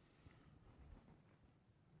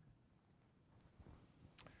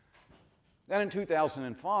 Then in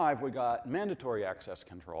 2005, we got mandatory access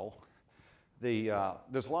control. There's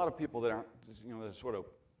a lot of people that aren't, they're sort of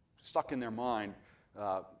stuck in their mind,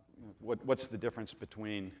 what's the difference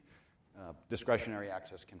between discretionary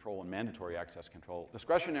access control and mandatory access control.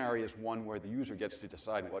 Discretionary is one where the user gets to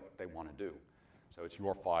decide what they want to do. So it's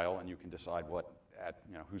your file, and you can decide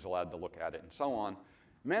who's allowed to look at it and so on.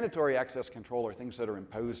 Mandatory access control are things that are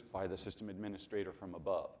imposed by the system administrator from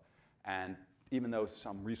above. And even though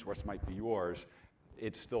some resource might be yours,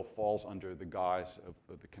 it still falls under the guise of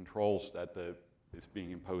the controls that is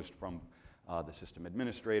being imposed from the system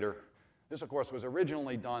administrator. This, of course, was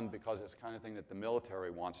originally done because it's the kind of thing that the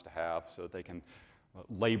military wants to have so that they can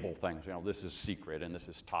label things. You know, this is secret and this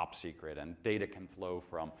is top secret, and data can flow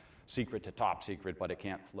from secret to top secret, but it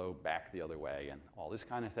can't flow back the other way, and all this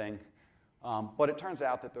kind of thing. But it turns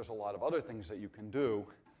out that there's a lot of other things that you can do.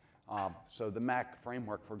 So the MAC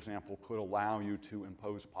framework, for example, could allow you to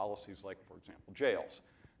impose policies like, for example, jails.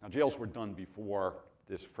 Now, jails were done before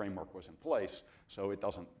this framework was in place, so it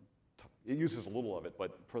uses a little of it,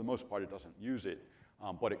 but for the most part, it doesn't use it.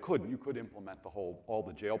 But you could implement all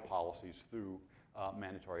the jail policies through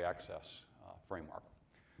mandatory access framework.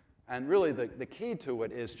 And really, the key to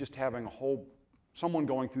it is just having someone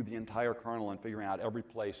going through the entire kernel and figuring out every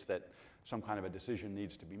place that some kind of a decision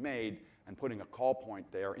needs to be made and putting a call point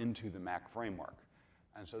there into the MAC framework.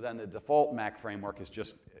 And so then the default MAC framework is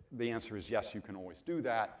just, the answer is yes, you can always do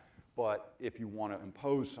that. But if you want to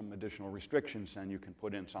impose some additional restrictions, then you can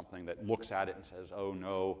put in something that looks at it and says, oh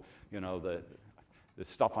no, you know, the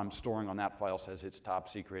stuff I'm storing on that file says it's top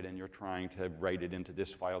secret, and you're trying to write it into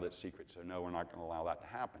this file that's secret, so no, we're not going to allow that to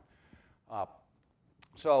happen.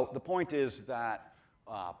 So the point is that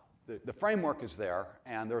the framework is there,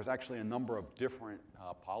 and there's actually a number of different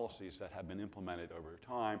policies that have been implemented over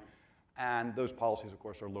time. And those policies, of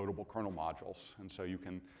course, are loadable kernel modules. And so you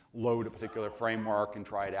can load a particular framework and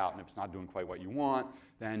try it out, and if it's not doing quite what you want,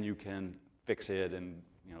 then you can fix it and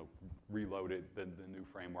reload it, the new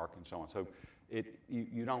framework, and so on. So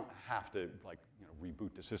you don't have to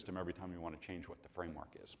reboot the system every time you want to change what the framework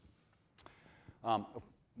is.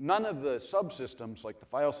 None of the subsystems, like the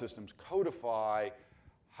file systems, codify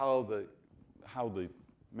how the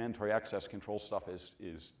mandatory access control stuff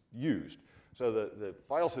is used. So the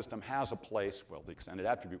file system has a place, well, the extended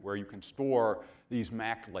attribute, where you can store these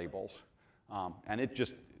MAC labels. And it's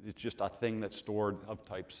just a thing that's stored of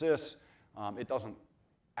type sys. It doesn't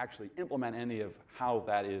actually implement any of how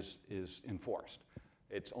that is enforced.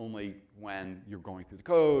 It's only when you're going through the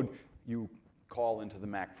code, you call into the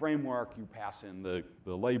MAC framework, you pass in the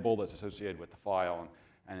label that's associated with the file,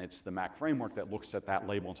 and it's the MAC framework that looks at that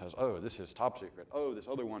label and says, oh, this is top secret. Oh, this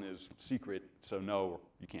other one is secret, so no,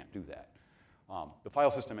 you can't do that. The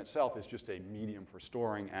file system itself is just a medium for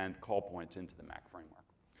storing and call points into the MAC framework.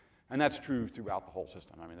 And that's true throughout the whole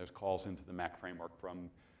system. I mean, there's calls into the MAC framework from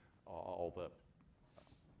all the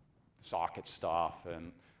socket stuff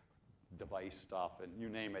and device stuff, and you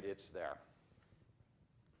name it, it's there.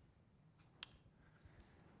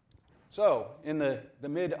 So in the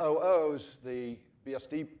mid-00s, the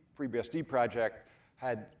FreeBSD project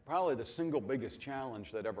had probably the single biggest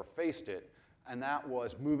challenge that ever faced it, and that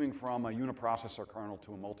was moving from a uniprocessor kernel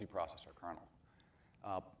to a multiprocessor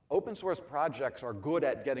kernel. Open source projects are good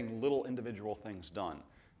at getting little individual things done,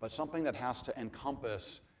 but something that has to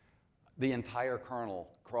encompass the entire kernel,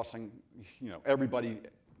 crossing everybody,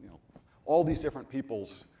 all these different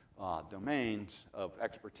people's domains of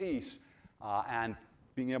expertise, and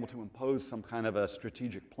being able to impose some kind of a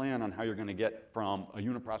strategic plan on how you're going to get from a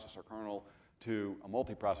uniprocessor kernel to a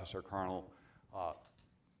multiprocessor kernel,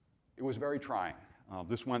 it was very trying.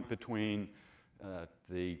 This went between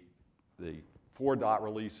the 4.0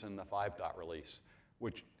 release and the 5.0 release,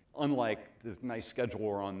 which, unlike the nice schedule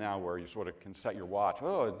we're on now where you sort of can set your watch,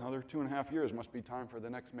 oh, another 2.5 years, must be time for the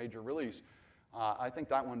next major release. I think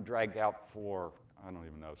that one dragged out for, I don't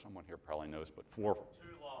even know, someone here probably knows, but too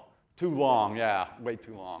long. Too long, yeah, way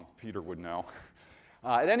too long. Peter would know.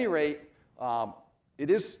 At any rate, it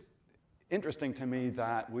is interesting to me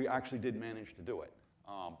that we actually did manage to do it.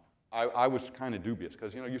 I was kind of dubious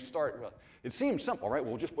because you start, well, it seems simple, right?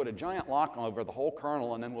 We'll just put a giant lock over the whole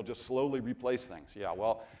kernel and then we'll just slowly replace things. Yeah,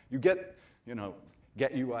 well, you get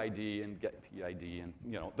UID and get PID and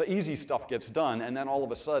the easy stuff gets done, and then all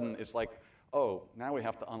of a sudden it's like, oh, now we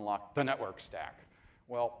have to unlock the network stack.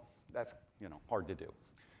 Well, that's hard to do.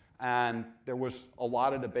 And there was a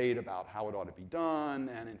lot of debate about how it ought to be done,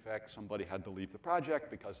 and in fact, somebody had to leave the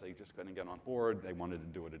project because they just couldn't get on board. They wanted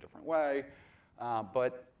to do it a different way.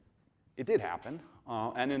 But it did happen.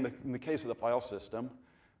 And in the case of the file system,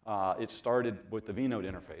 it started with the vNode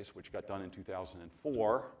interface, which got done in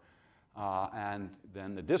 2004. And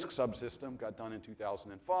then the disk subsystem got done in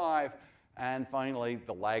 2005. And finally,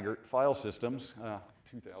 the laggard file systems,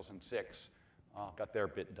 2006, got their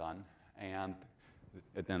bit done. And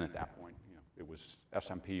then at that point, it was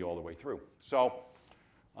SMP all the way through. So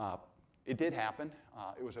it did happen.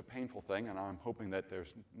 It was a painful thing, and I'm hoping that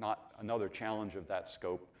there's not another challenge of that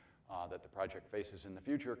scope that the project faces in the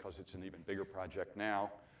future, because it's an even bigger project now.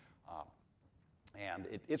 And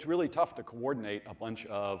it's really tough to coordinate a bunch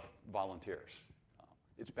of volunteers.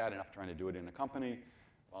 It's bad enough trying to do it in a company.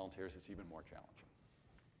 Volunteers, it's even more challenging.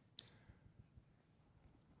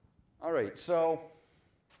 All right, so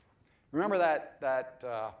remember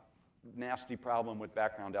that nasty problem with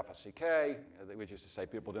background FSCK? We used to say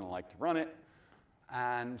people didn't like to run it.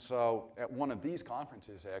 And so at one of these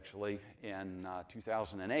conferences, actually, in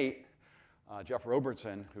 2008, Jeff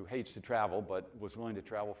Robertson, who hates to travel but was willing to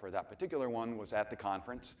travel for that particular one, was at the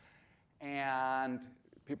conference. And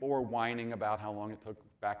people were whining about how long it took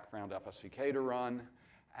background FSCK to run.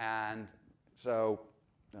 And so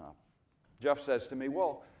Jeff says to me,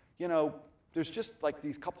 well, you know, there's just like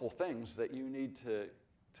these couple of things that you need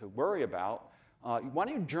to worry about. Why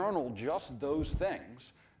don't you journal just those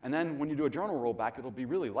things? And then when you do a journal rollback, it'll be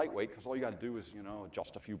really lightweight because all you got to do is, you know,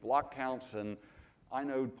 adjust a few block counts and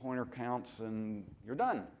inode pointer counts, and you're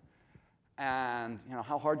done. And you know,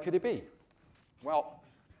 how hard could it be? Well,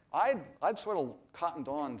 I'd sort of cottoned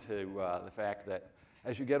on to the fact that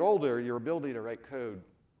as you get older, your ability to write code,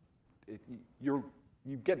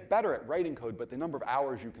 you get better at writing code, but the number of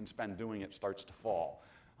hours you can spend doing it starts to fall,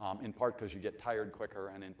 in part because you get tired quicker,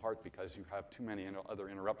 and in part because you have too many other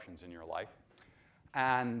interruptions in your life.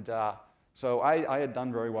 And so I had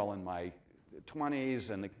done very well in my 20s,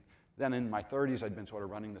 and then in my 30s, I'd been sort of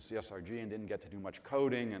running the CSRG and didn't get to do much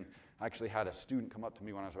coding. And I actually had a student come up to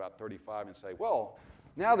me when I was about 35 and say, well,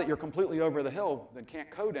 now that you're completely over the hill and can't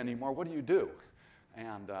code anymore, what do you do?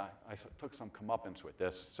 And I took some comeuppance with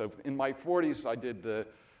this. So in my 40s, I did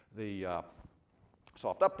the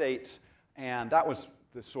soft updates, and that was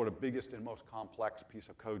the sort of biggest and most complex piece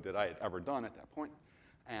of code that I had ever done at that point.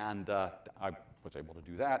 And I was able to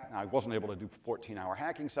do that. I wasn't able to do 14-hour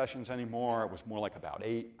hacking sessions anymore. It was more like about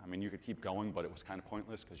 8. I mean, you could keep going, but it was kind of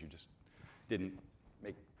pointless because you just didn't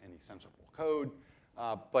make any sensible code.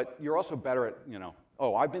 But you're also better at, you know,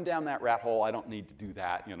 oh, I've been down that rat hole. I don't need to do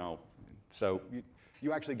that, you know. So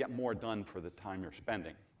you actually get more done for the time you're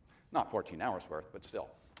spending. Not 14 hours worth, but still.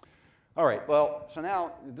 All right, well, so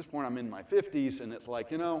now at this point I'm in my 50s, and it's like,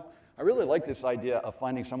 you know, I really like this idea of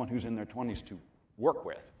finding someone who's in their 20s to work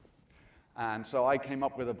with. And so I came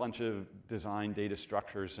up with a bunch of design data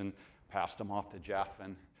structures and passed them off to Jeff.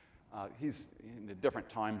 And he's in a different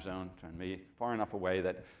time zone than me, far enough away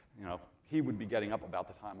that, you know, he would be getting up about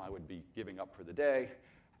the time I would be giving up for the day.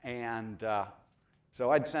 And so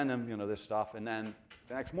I'd send him, you know, this stuff. And then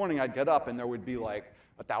the next morning I'd get up and there would be like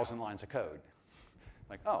 1,000 lines of code.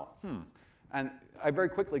 Like, oh, And I very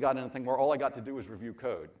quickly got into a thing where all I got to do was review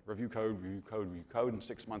code. Review code, review code, review code. And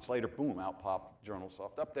 6 months later, boom, out popped journal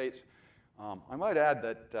soft updates. I might add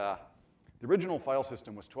that the original file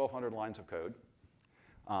system was 1,200 lines of code.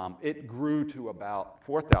 It grew to about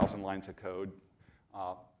 4,000 lines of code.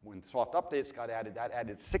 When soft updates got added, that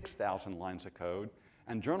added 6,000 lines of code.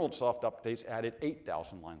 And journaled soft updates added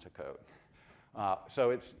 8,000 lines of code. So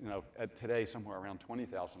it's, you know, at today somewhere around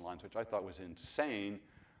 20,000 lines, which I thought was insane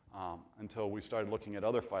until we started looking at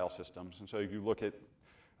other file systems. And so if you look at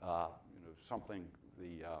you know, something,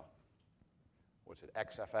 the what's it,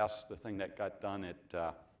 XFS, the thing that got done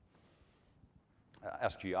at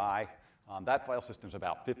SGI, that file system is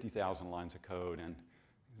about 50,000 lines of code. And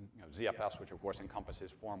you know, ZFS, which of course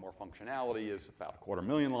encompasses far more functionality, is about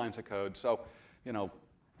 250,000 lines of code. So, you know,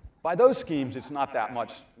 by those schemes, it's not that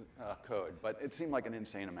much code, but it seemed like an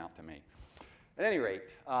insane amount to me. At any rate,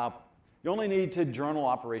 you only need to journal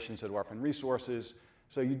operations that orphan resources.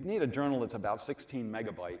 So you need a journal that's about 16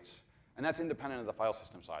 megabytes, and that's independent of the file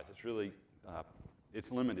system size. It's really,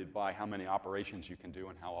 it's limited by how many operations you can do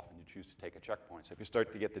and how often you choose to take a checkpoint. So if you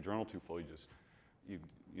start to get the journal too full, you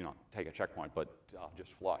know, take a checkpoint, but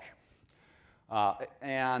just flush.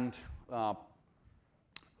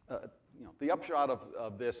 You know, the upshot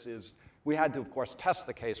of this is we had to, of course, test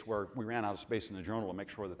the case where we ran out of space in the journal to make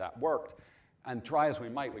sure that that worked. And try as we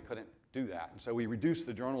might, we couldn't do that. And so we reduced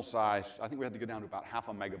the journal size. I think we had to go down to about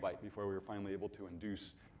 0.5 megabyte before we were finally able to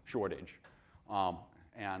induce shortage.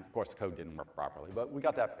 And of course, the code didn't work properly, but we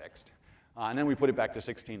got that fixed. And then we put it back to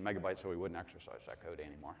 16 megabytes so we wouldn't exercise that code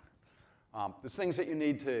anymore. The things that you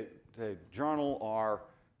need to journal are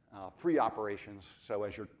free operations. So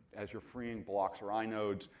as you're freeing blocks or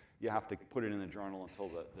inodes, you have to put it in the journal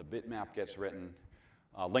until the bitmap gets written.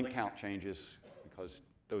 Link count changes because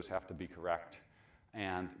those have to be correct.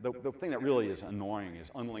 And the thing that really is annoying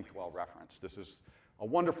is unlinked well reference. This is a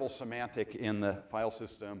wonderful semantic in the file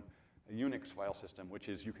system, a Unix file system, which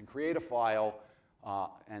is you can create a file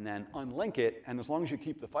and then unlink it, and as long as you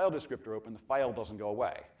keep the file descriptor open, the file doesn't go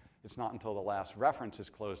away. It's not until the last reference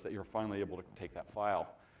is closed that you're finally able to take that file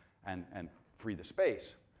and free the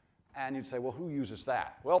space. And you'd say, well, who uses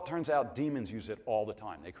that? Well, it turns out daemons use it all the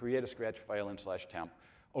time. They create a scratch file in /temp,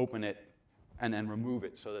 open it, and then remove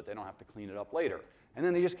it so that they don't have to clean it up later. And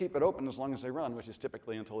then they just keep it open as long as they run, which is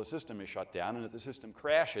typically until the system is shut down. And if the system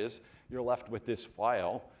crashes, you're left with this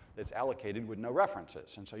file that's allocated with no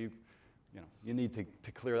references. And so you need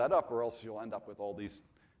to clear that up, or else you'll end up with all these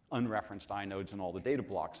unreferenced inodes and all the data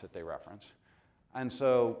blocks that they reference. And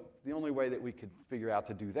so the only way that we could figure out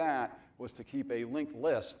to do that was to keep a linked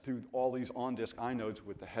list through all these on-disk inodes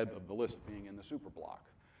with the head of the list being in the superblock.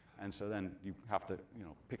 And so then you have to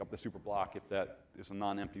pick up the superblock. If that is a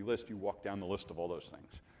non-empty list, you walk down the list of all those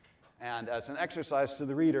things. And as an exercise to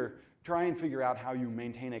the reader, try and figure out how you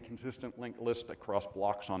maintain a consistent linked list across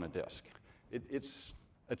blocks on a disk. It's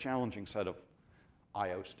a challenging set of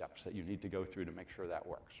I/O steps that you need to go through to make sure that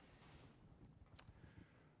works.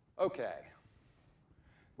 OK.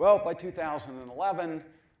 Well, by 2011,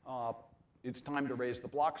 it's time to raise the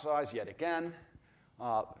block size yet again.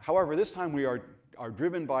 However, this time we are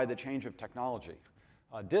driven by the change of technology.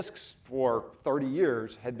 Disks for 30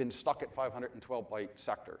 years had been stuck at 512-byte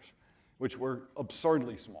sectors, which were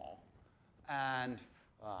absurdly small.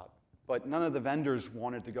 But none of the vendors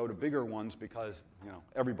wanted to go to bigger ones because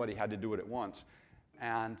everybody had to do it at once.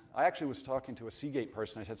 And I actually was talking to a Seagate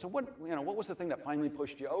person. I said, so what was the thing that finally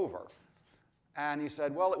pushed you over? And he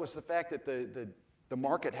said, well, it was the fact that the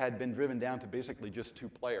market had been driven down to basically just 2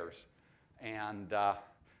 players. And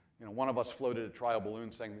one of us floated a trial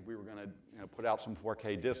balloon saying that we were going to put out some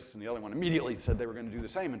 4K disks, and the other one immediately said they were going to do the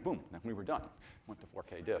same, and boom, then we were done. Went to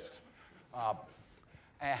 4K disks.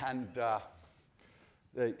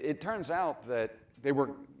 It turns out that they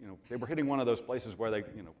were hitting one of those places where they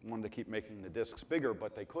wanted to keep making the disks bigger,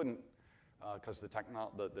 but they couldn't because the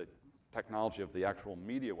technology of the actual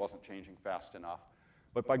media wasn't changing fast enough.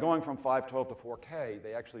 But by going from 512 to 4K,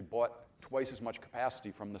 they actually bought twice as much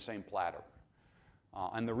capacity from the same platter.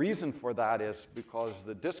 And the reason for that is because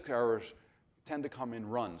the disk errors tend to come in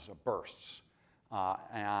runs or bursts.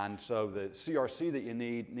 And so the CRC that you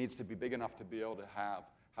need needs to be big enough to be able to have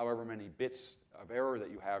however many bits of error that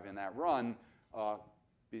you have in that run,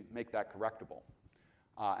 make that correctable.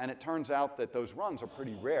 And it turns out that those runs are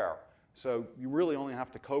pretty rare. So you really only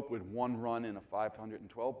have to cope with one run in a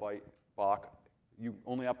 512-byte block. You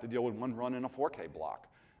only have to deal with one run in a 4K block.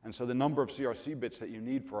 And so the number of CRC bits that you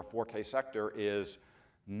need for a 4K sector is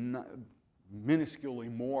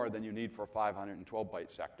minusculely more than you need for a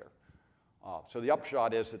 512-byte sector. So the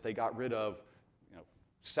upshot is that they got rid of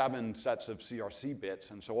 7 sets of CRC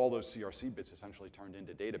bits, and so all those CRC bits essentially turned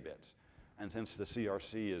into data bits. And since the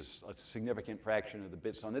CRC is a significant fraction of the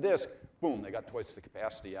bits on the disk, boom, they got twice the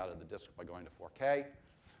capacity out of the disk by going to 4K.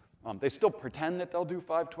 They still pretend that they'll do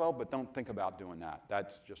 512, but don't think about doing that.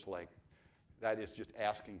 That is just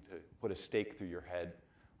asking to put a stake through your head,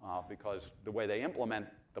 because the way they implement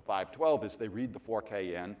the 512 is they read the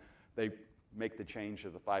 4K in, they make the change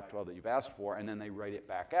of the 512 that you've asked for, and then they write it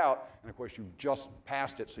back out. And of course, you've just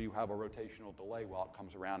passed it, so you have a rotational delay while it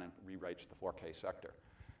comes around and rewrites the 4K sector.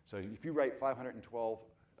 So if you write 512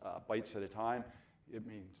 bytes at a time, it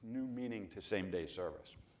means new meaning to same-day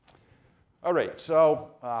service. All right, so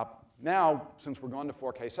now, since we're going to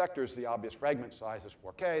 4K sectors, the obvious fragment size is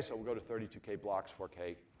 4K, so we'll go to 32K blocks,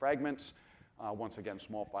 4K fragments. Once again,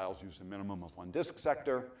 small files use a minimum of 1 disk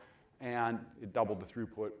sector, and it doubled the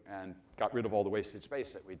throughput and got rid of all the wasted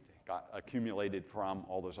space that we got accumulated from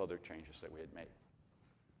all those other changes that we had made.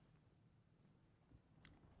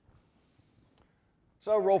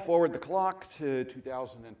 So roll forward the clock to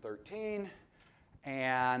 2013,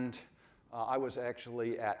 and I was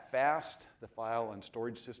actually at FAST, the File and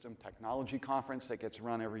Storage System Technology Conference that gets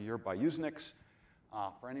run every year by Usenix.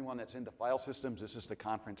 For anyone that's into file systems, this is the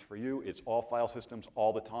conference for you. It's all file systems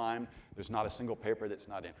all the time. There's not a single paper that's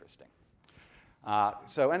not interesting.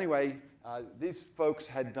 So anyway, these folks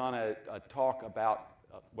had done a talk about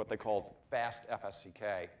what they called fast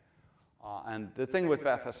FSCK. And the thing with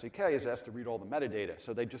FSCK is it has to read all the metadata.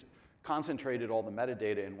 So they just concentrated all the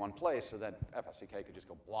metadata in one place so that FSCK could just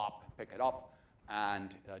go blop, pick it up, and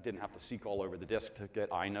didn't have to seek all over the disk to get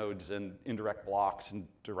inodes and indirect blocks and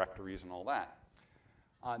directories and all that.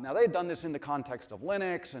 Now, they had done this in the context of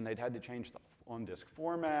Linux, and they'd had to change the on-disk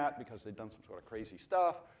format because they'd done some sort of crazy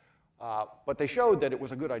stuff. But they showed that it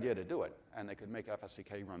was a good idea to do it, and they could make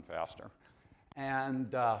FSCK run faster.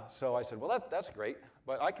 And so I said, well, that's great,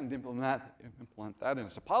 but I can implement that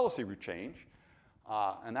as a policy change.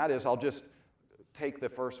 And that is, I'll just take the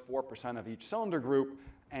first 4% of each cylinder group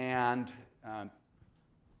and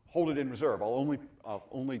hold it in reserve. I'll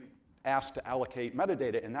only ask to allocate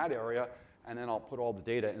metadata in that area, and then I'll put all the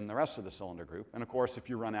data in the rest of the cylinder group. And of course, if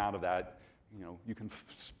you run out of that,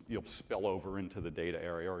 you'll spill over into the data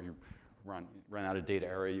area, or you run out of data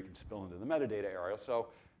area, you can spill into the metadata area. So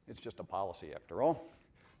it's just a policy after all.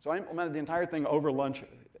 So I implemented the entire thing over lunch,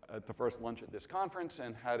 at the first lunch at this conference,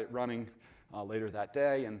 and had it running later that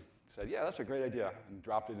day, and said, yeah, that's a great idea, and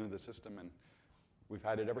dropped it into the system, and we've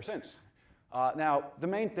had it ever since. Now, the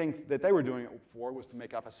main thing that they were doing it for was to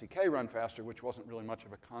make FSCK run faster, which wasn't really much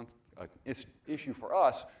of an issue for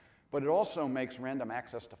us, but it also makes random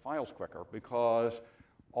access to files quicker because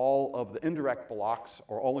all of the indirect blocks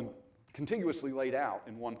are all contiguously laid out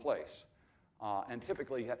in one place. And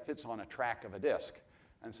typically, that fits on a track of a disk.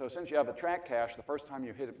 And so since you have a track cache, the first time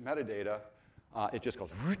you hit metadata, it just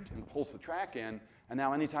goes and pulls the track in. And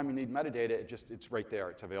now anytime you need metadata, it's right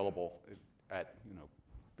there. It's available at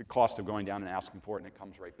the cost of going down and asking for it, and it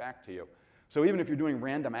comes right back to you. So even if you're doing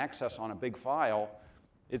random access on a big file,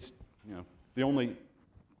 it's the only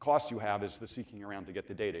cost you have is the seeking around to get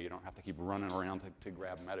the data. You don't have to keep running around to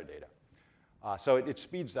grab metadata. So it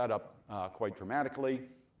speeds that up quite dramatically.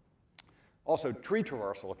 Also, tree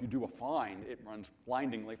traversal, if you do a find, it runs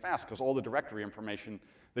blindingly fast because all the directory information,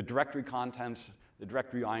 the directory contents, the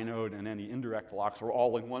directory inode, and any indirect blocks are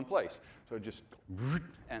all in one place. So it just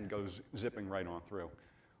and goes zipping right on through.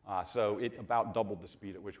 So it about doubled the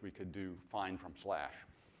speed at which we could do find from slash.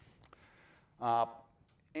 As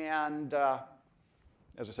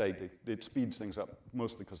I say, it speeds things up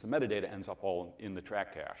mostly because the metadata ends up all in the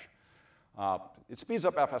track cache. It speeds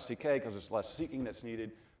up FSCK because it's less seeking that's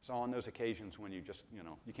needed. So on those occasions when you just,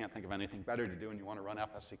 you can't think of anything better to do and you want to run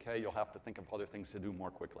FSCK, you'll have to think of other things to do more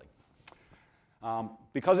quickly.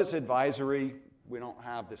 Because it's advisory, we don't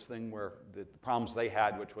have this thing where the problems they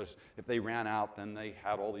had, which was if they ran out, then they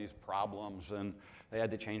had all these problems and they had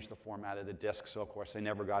to change the format of the disk. So of course they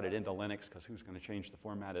never got it into Linux because who's going to change the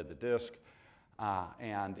format of the disk?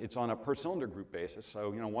 And it's on a per cylinder group basis. So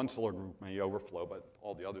one cylinder group may overflow, but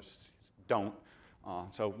all the others don't.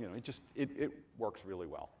 So it works really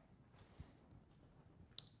well.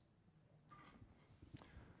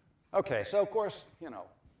 Okay, so of course,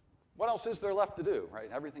 what else is there left to do, right?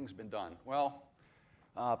 Everything's been done. Well,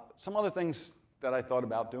 some other things that I thought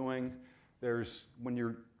about doing, there's when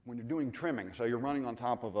you're doing trimming, so you're running on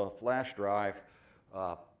top of a flash drive,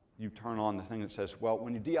 you turn on the thing that says, well,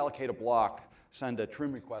 when you deallocate a block, send a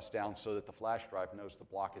trim request down so that the flash drive knows the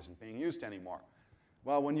block isn't being used anymore.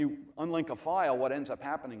 Well, when you unlink a file, what ends up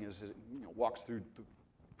happening is it walks through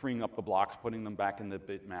freeing up the blocks, putting them back in the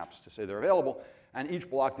bitmaps to say they're available, and each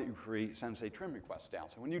block that you free sends a trim request down.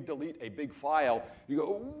 So when you delete a big file, you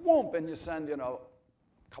go whoomp, and you send a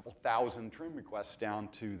couple thousand trim requests down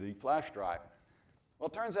to the flash drive. Well,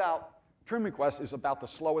 it turns out trim request is about the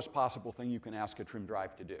slowest possible thing you can ask a trim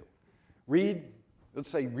drive to do. Read, let's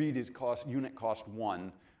say read is unit cost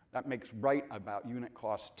 1. That makes write about unit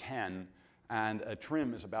cost 10. And a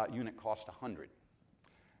trim is about unit cost 100.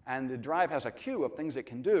 And the drive has a queue of things it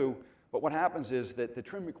can do, but what happens is that the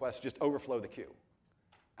trim requests just overflow the queue.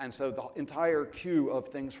 And so the entire queue of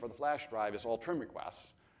things for the flash drive is all trim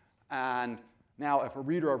requests. And now if a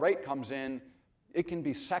read or a write comes in, it can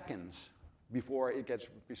be seconds before it gets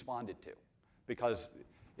responded to, because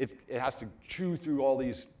it has to chew through all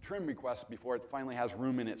these trim requests before it finally has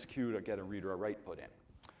room in its queue to get a read or a write put in.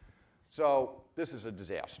 So this is a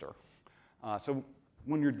disaster. So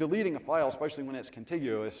when you're deleting a file, especially when it's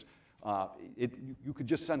contiguous, you could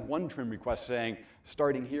just send one trim request saying,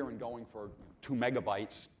 starting here and going for 2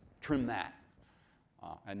 megabytes, trim that.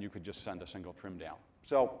 And you could just send a single trim down.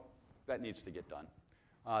 So that needs to get done.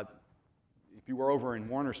 If you were over in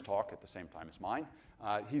Warner's talk at the same time as mine,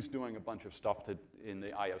 he's doing a bunch of stuff in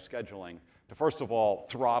the I/O scheduling to, first of all,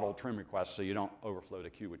 throttle trim requests so you don't overflow the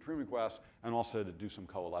queue with trim requests, and also to do some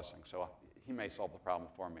coalescing. So he may solve the problem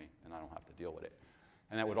for me, and I don't have to deal with it.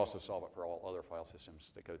 And that would also solve it for all other file systems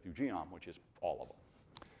that go through GEOM, which is all of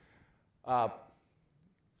them.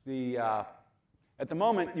 At the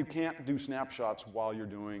moment, you can't do snapshots while you're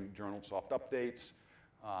doing journal soft updates.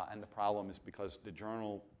 And the problem is because the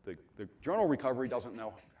journal recovery doesn't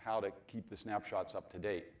know how to keep the snapshots up to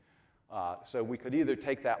date. So we could either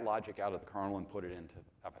take that logic out of the kernel and put it into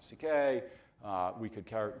FSCK.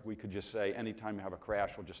 We could just say, anytime you have a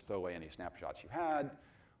crash, we'll just throw away any snapshots you had.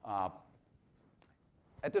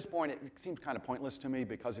 At this point, it seems kind of pointless to me,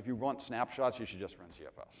 because if you want snapshots, you should just run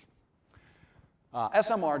CFS.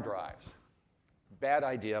 SMR drives. Bad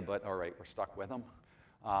idea, but all right, we're stuck with them.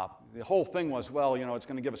 The whole thing was, well, it's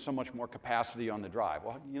going to give us so much more capacity on the drive.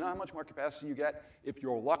 Well, you know how much more capacity you get? If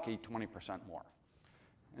you're lucky, 20% more.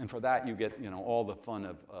 And for that, you get all the fun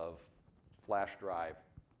of flash drive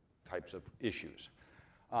types of issues.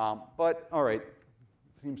 But all right,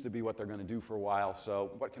 seems to be what they're going to do for a while.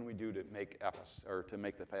 So what can we do to make to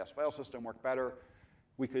make the fast file system work better?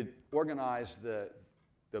 We could organize the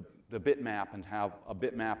the bitmap and have a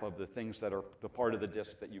bitmap of the things that are the part of the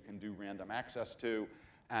disk that you can do random access to,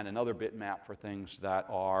 and another bitmap for things that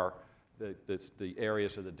are the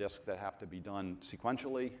areas of the disk that have to be done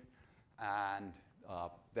sequentially. And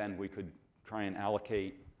then we could try and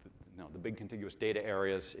allocate the big contiguous data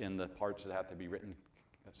areas in the parts that have to be written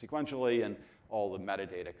sequentially, and all the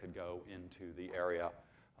metadata could go into the area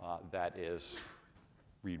that is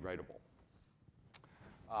read-writable.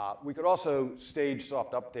 We could also stage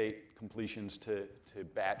soft update completions to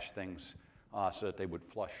batch things so that they would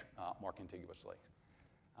flush more contiguously.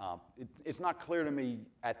 It's not clear to me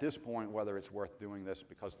at this point whether it's worth doing this,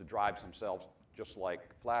 because the drives themselves, just like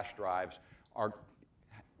flash drives, are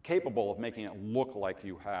capable of making it look like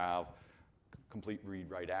you have complete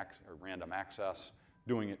read-write or random access,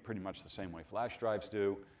 doing it pretty much the same way flash drives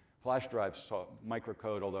do. Flash drives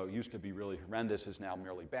microcode, although it used to be really horrendous, is now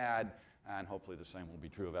merely bad, and hopefully the same will be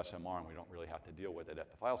true of SMR, and we don't really have to deal with it at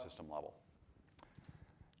the file system level.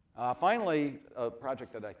 Finally, a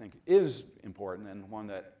project that I think is important, and one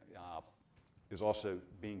that is also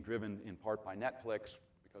being driven in part by Netflix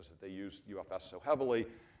because they use UFS so heavily,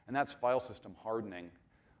 and that's file system hardening.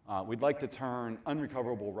 We'd like to turn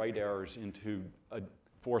unrecoverable write errors into a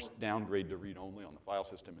forced downgrade to read-only on the file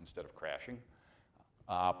system instead of crashing,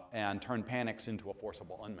 and turn panics into a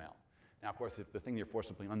forcible unmount. Now, of course, if the thing you're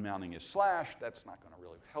forcibly unmounting is slash, that's not going to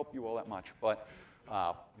really help you all that much. But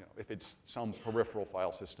if it's some peripheral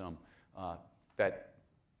file system that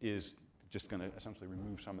is just going to essentially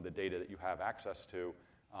remove some of the data that you have access to,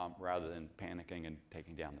 rather than panicking and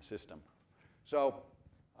taking down the system. So,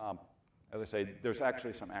 as I say, there's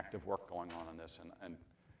actually some active work going on this. And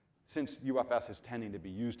since UFS is tending to be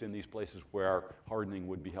used in these places where hardening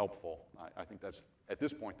would be helpful, I think that's, at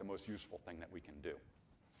this point, the most useful thing that we can do.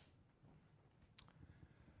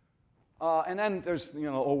 And then there's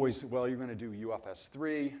always, well, you're going to do UFS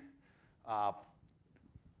 3.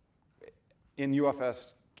 In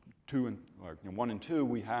UFS 1 and 2,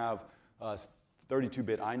 we have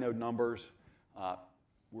 32-bit inode numbers.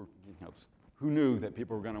 Who knew that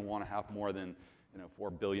people were going to want to have more than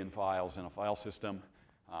 4 billion files in a file system?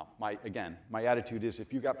 Again, my attitude is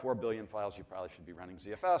if you got 4 billion files, you probably should be running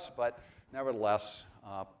ZFS. But nevertheless,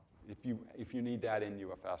 if you need that in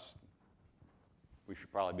UFS, we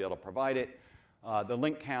should probably be able to provide it. The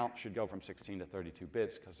link count should go from 16 to 32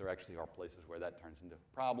 bits, because there actually are places where that turns into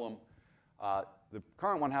a problem. The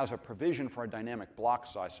current one has a provision for a dynamic block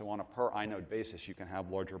size, so on a per inode basis, you can have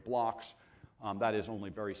larger blocks. That is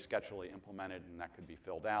only very sketchily implemented, and that could be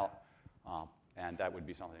filled out. And that would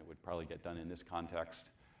be something that would probably get done in this context.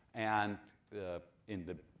 And in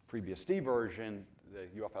the FreeBSD version,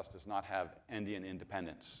 the UFS does not have endian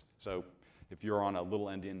independence. So if you're on a little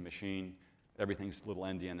endian machine, everything's little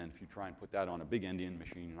endian, and if you try and put that on a big endian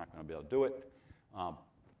machine, you're not going to be able to do it.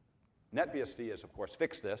 NetBSD has, of course,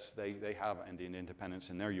 fixed this. They have endian independence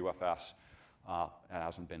in their UFS. It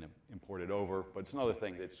hasn't been imported over, but it's another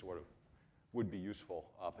thing that sort of would be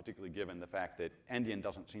useful, particularly given the fact that endian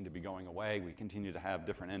doesn't seem to be going away. We continue to have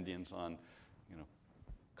different endians on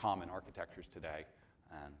common architectures today,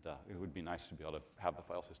 and it would be nice to be able to have the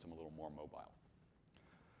file system a little more mobile.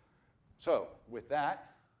 So with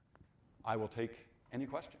that, I will take any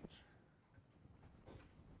questions.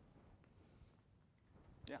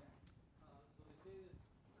 Yeah? So they say that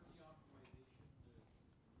early optimization is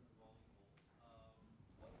invaluable.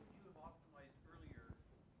 What would you have optimized earlier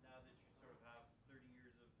now that you sort of have 30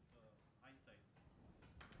 years of hindsight?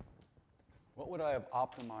 What would I have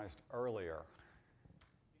optimized earlier?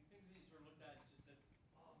 Things that you sort of looked at and just said,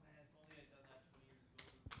 oh man, if only I'd done that 20 years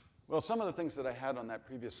ago. Well, some of the things that I had on that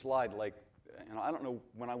previous slide, like, I don't know,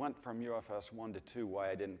 when I went from UFS 1 to 2,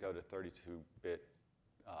 why I didn't go to 32-bit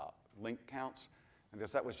link counts.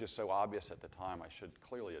 Because that was just so obvious at the time, I should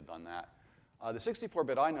clearly have done that. The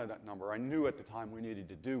 64-bit inode number, I knew at the time we needed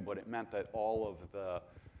to do, but it meant that all of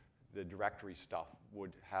the directory stuff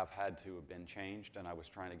would have had to have been changed, and I was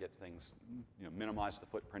trying to get things, minimize the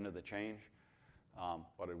footprint of the change.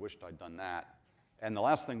 But I wished I'd done that. And the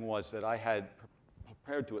last thing was that I had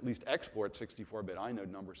prepared to at least export 64-bit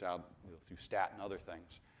inode numbers out through stat and other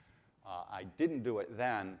things. I didn't do it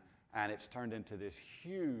then, and it's turned into this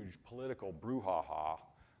huge political brouhaha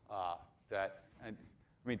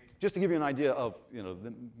just to give you an idea of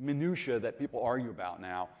the minutia that people argue about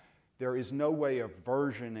now, there is no way of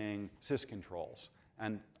versioning syscontrols.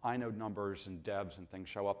 And inode numbers and devs and things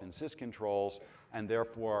show up in syscontrols, and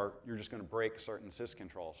therefore you're just going to break certain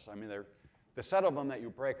syscontrols. I mean, the set of them that you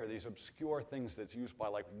break are these obscure things that's used by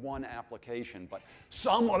like one application, but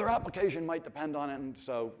some other application might depend on it, and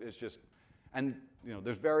so it's just, and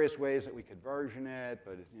there's various ways that we could version it,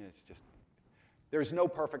 but it's just, there's no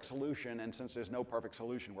perfect solution, and since there's no perfect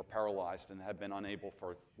solution, we're paralyzed and have been unable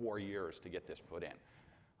for 4 years to get this put in.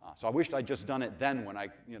 So I wished I'd just done it then when I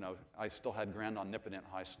still had grand omnipotent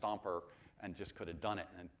high stomper and just could have done it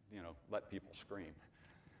and let people scream.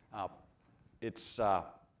 I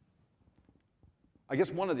guess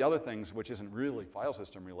one of the other things, which isn't really file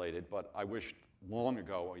system related, but I wished long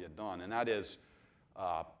ago we had done, and that is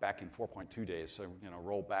back in 4.2 days, so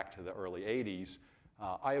roll back to the early 80s,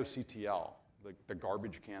 IOCTL, the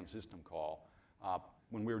garbage can system call.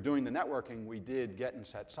 When we were doing the networking, we did get and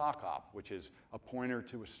set sockop, which is a pointer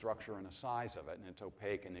to a structure and a size of it, and it's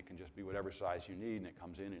opaque, and it can just be whatever size you need, and it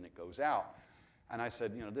comes in and it goes out. And I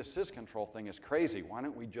said, this syscontrol thing is crazy. Why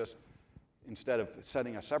don't we just, instead of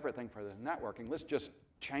setting a separate thing for the networking, let's just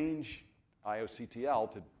change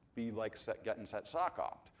IOCTL to be like get and set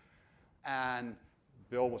sockop. And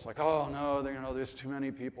Bill was like, oh no, there's too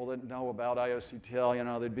many people that know about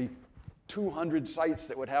IOCTL. There'd be 200 sites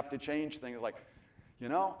that would have to change things. Like,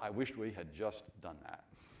 I wished we had just done that.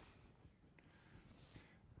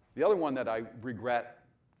 The other one that I regret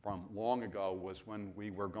from long ago was when we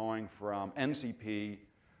were going from NCP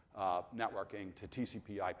networking to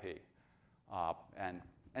TCP IP. And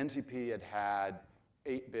NCP had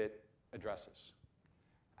 8-bit addresses.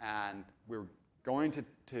 And we were going to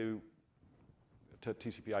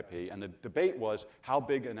TCP IP, and the debate was how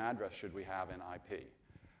big an address should we have in IP.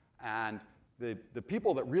 And the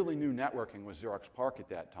people that really knew networking was Xerox PARC at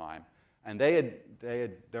that time, and they had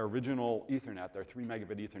their original Ethernet, their 3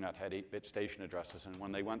 megabit Ethernet had 8-bit station addresses, and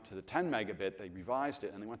when they went to the 10 megabit, they revised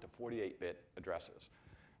it and they went to 48-bit addresses.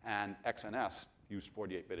 And XNS used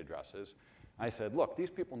 48-bit addresses. I said, look,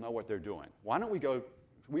 these people know what they're doing. Why don't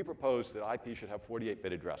we propose that IP should have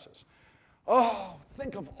 48-bit addresses. Oh,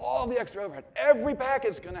 think of all the extra overhead. Every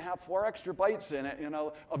packet's going to have 4 extra bytes in it,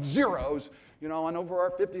 of zeros, and over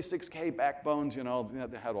our 56K backbones,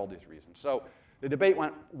 they had all these reasons. So the debate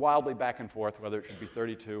went wildly back and forth whether it should be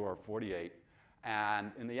 32 or 48.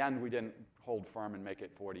 And in the end, we didn't hold firm and make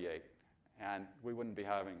it 48. And we wouldn't be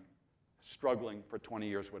struggling for 20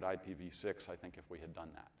 years with IPv6, I think, if we had done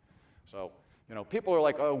that. So, people are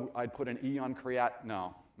like, oh, I'd put an E on creat.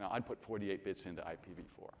 No, I'd put 48 bits into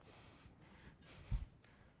IPv4.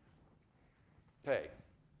 Okay,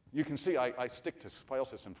 you can see I stick to file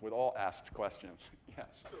systems with all asked questions.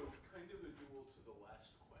 Yes? So kind of a dual to the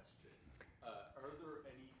last question. Are there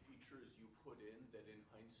any features you put in that in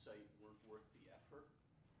hindsight weren't worth the effort?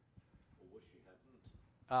 Or wish you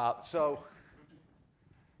hadn't? So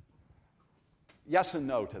yes and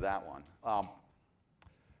no to that one.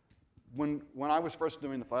 When I was first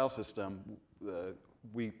doing the file system,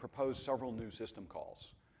 we proposed several new system calls.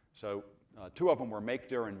 So 2 of them were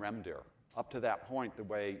makedir and remdir. Up to that point, the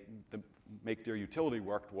way the makedir utility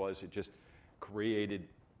worked was it just created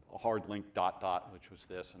a hard link ... which was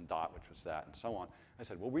this, and dot, which was that, and so on. I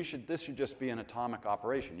said, well, this should just be an atomic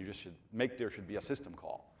operation. Makedir should be a system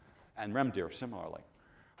call, and remdir similarly.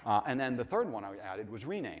 And then the third one I added was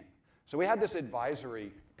rename. So we had this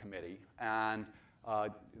advisory committee, and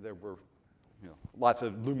there were lots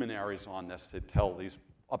of luminaries on this to tell these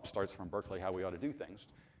upstarts from Berkeley how we ought to do things.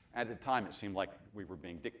 At the time, it seemed like we were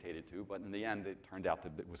being dictated to, but in the end, it turned out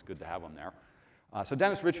that it was good to have them there. So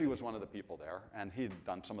Dennis Ritchie was one of the people there, and he'd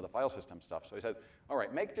done some of the file system stuff. So he said, all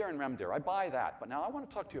right, makedir and remdir, I buy that, but now I want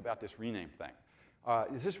to talk to you about this rename thing.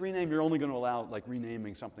 Is this rename you're only going to allow like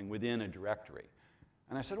renaming something within a directory?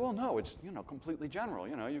 And I said, well, no, it's completely general.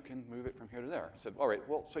 You can move it from here to there. He said, all right,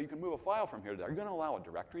 well, so you can move a file from here to there. Are you going to allow a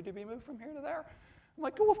directory to be moved from here to there? I'm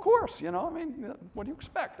like, oh, of course. What do you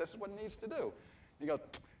expect? This is what it needs to do. He goes,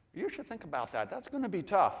 you should think about that. That's going to be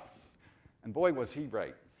tough. And boy, was he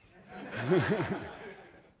right.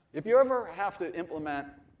 If you ever have to implement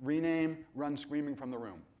rename, run screaming from the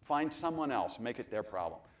room, find someone else, make it their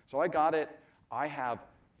problem. So I got it. I have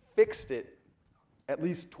fixed it at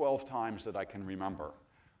least 12 times that I can remember.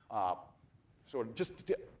 So just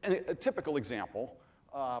a typical example,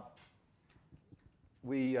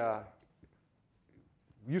 we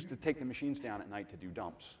used to take the machines down at night to do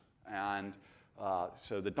dumps. And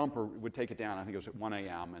so the dumper would take it down, I think it was at 1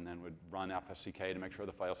 a.m., and then would run FSCK to make sure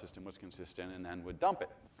the file system was consistent, and then would dump it.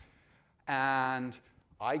 And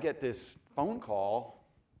I get this phone call,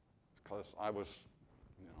 because I was,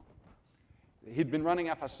 he'd been running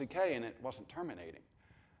FSCK, and it wasn't terminating.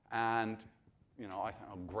 And I thought,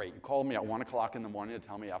 oh, great. You called me at 1 o'clock in the morning to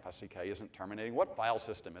tell me FSCK isn't terminating. What file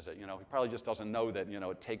system is it? He probably just doesn't know that,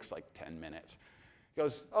 it takes like 10 minutes. He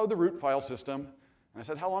goes, oh, the root file system. And I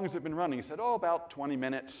said, how long has it been running? He said, oh, about 20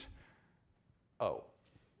 minutes. Oh.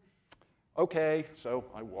 Okay, so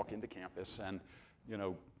I walk into campus, and,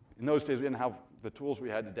 in those days, we didn't have the tools we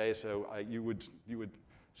had today, so you would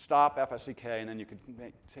stop FSCK, and then you could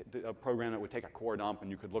make a program that would take a core dump, and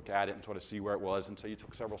you could look at it and sort of see where it was, and so you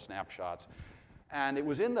took several snapshots. And it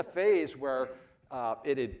was in the phase where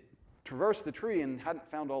it had traversed the tree and hadn't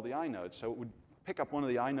found all the inodes, so it would pick up one of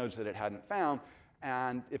the inodes that it hadn't found,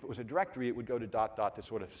 and if it was a directory, it would go to ... to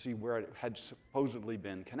sort of see where it had supposedly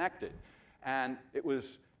been connected. And it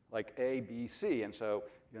was like A, B, C, and so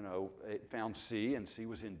it found C, and C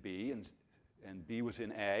was in B, and B was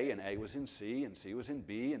in A, and A was in C, and C was in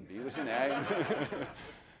B, and B was in A.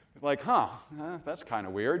 Like, that's kind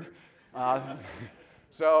of weird.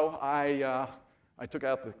 So I took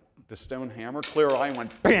out the stone hammer, clear eye, and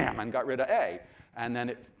went bam, and got rid of A. And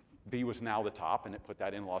then B was now the top, and it put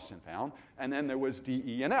that in lost and found. And then there was D,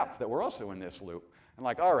 E, and F that were also in this loop. And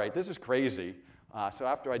like, all right, this is crazy. So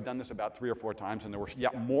after I'd done this about 3 or 4 times, and there were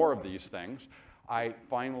yet more of these things, I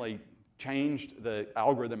finally changed the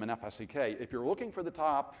algorithm in FSCK. If you're looking for the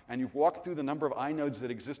top, and you've walked through the number of inodes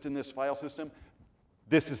that exist in this file system,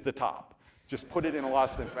 this is the top. Just put it in a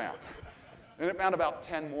lost and found. And it found about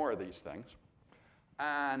 10 more of these things.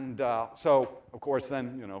 And so, of course,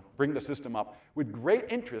 then, bring the system up. With great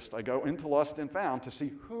interest, I go into lost and found to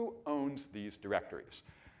see who owns these directories.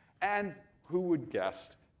 And who would guess?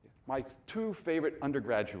 My 2 favorite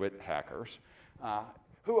undergraduate hackers,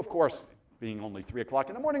 who, of course, being only 3 o'clock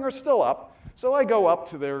in the morning, are still up. So I go up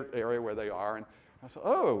to their area where they are, and I say,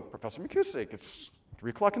 oh, Professor McCusick, it's 3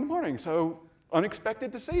 o'clock in the morning, so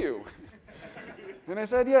unexpected to see you. And I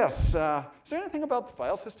said, yes, is there anything about the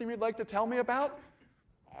file system you'd like to tell me about?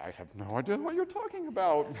 I have no idea what you're talking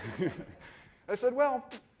about. I said, well,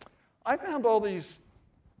 I found all these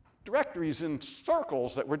directories in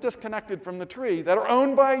circles that were disconnected from the tree that are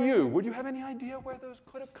owned by you. Would you have any idea where those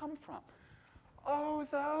could have come from? Oh,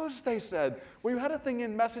 those, they said. Well, you had a thing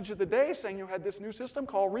in Message of the Day saying you had this new system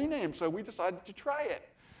called Rename, so we decided to try it.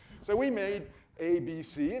 So we made A, B,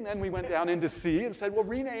 C, and then we went down into C and said, well,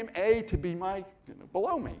 rename A to be my,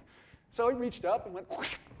 below me. So I reached up and went,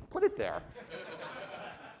 whoosh, put it there.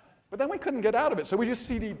 But then we couldn't get out of it, so we just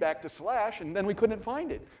CD'd back to /, and then we couldn't find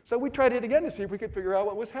it. So we tried it again to see if we could figure out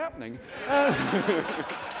what was happening.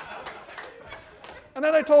 And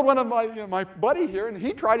then I told one of my buddy here, and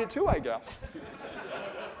he tried it too, I guess.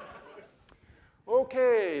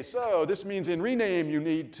 Okay, so this means in rename, you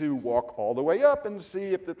need to walk all the way up and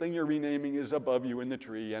see if the thing you're renaming is above you in the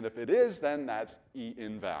tree, and if it is, then that's E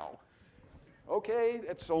in val. Okay,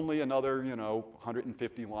 it's only another,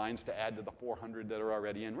 150 lines to add to the 400 that are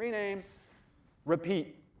already in rename.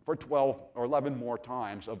 Repeat for 12 or 11 more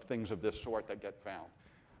times of things of this sort that get found.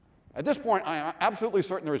 At this point, I am absolutely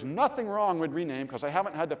certain there is nothing wrong with rename because I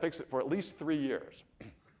haven't had to fix it for at least 3 years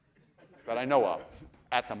that I know of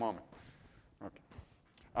at the moment. Okay.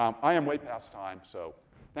 I am way past time, so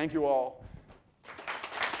thank you all.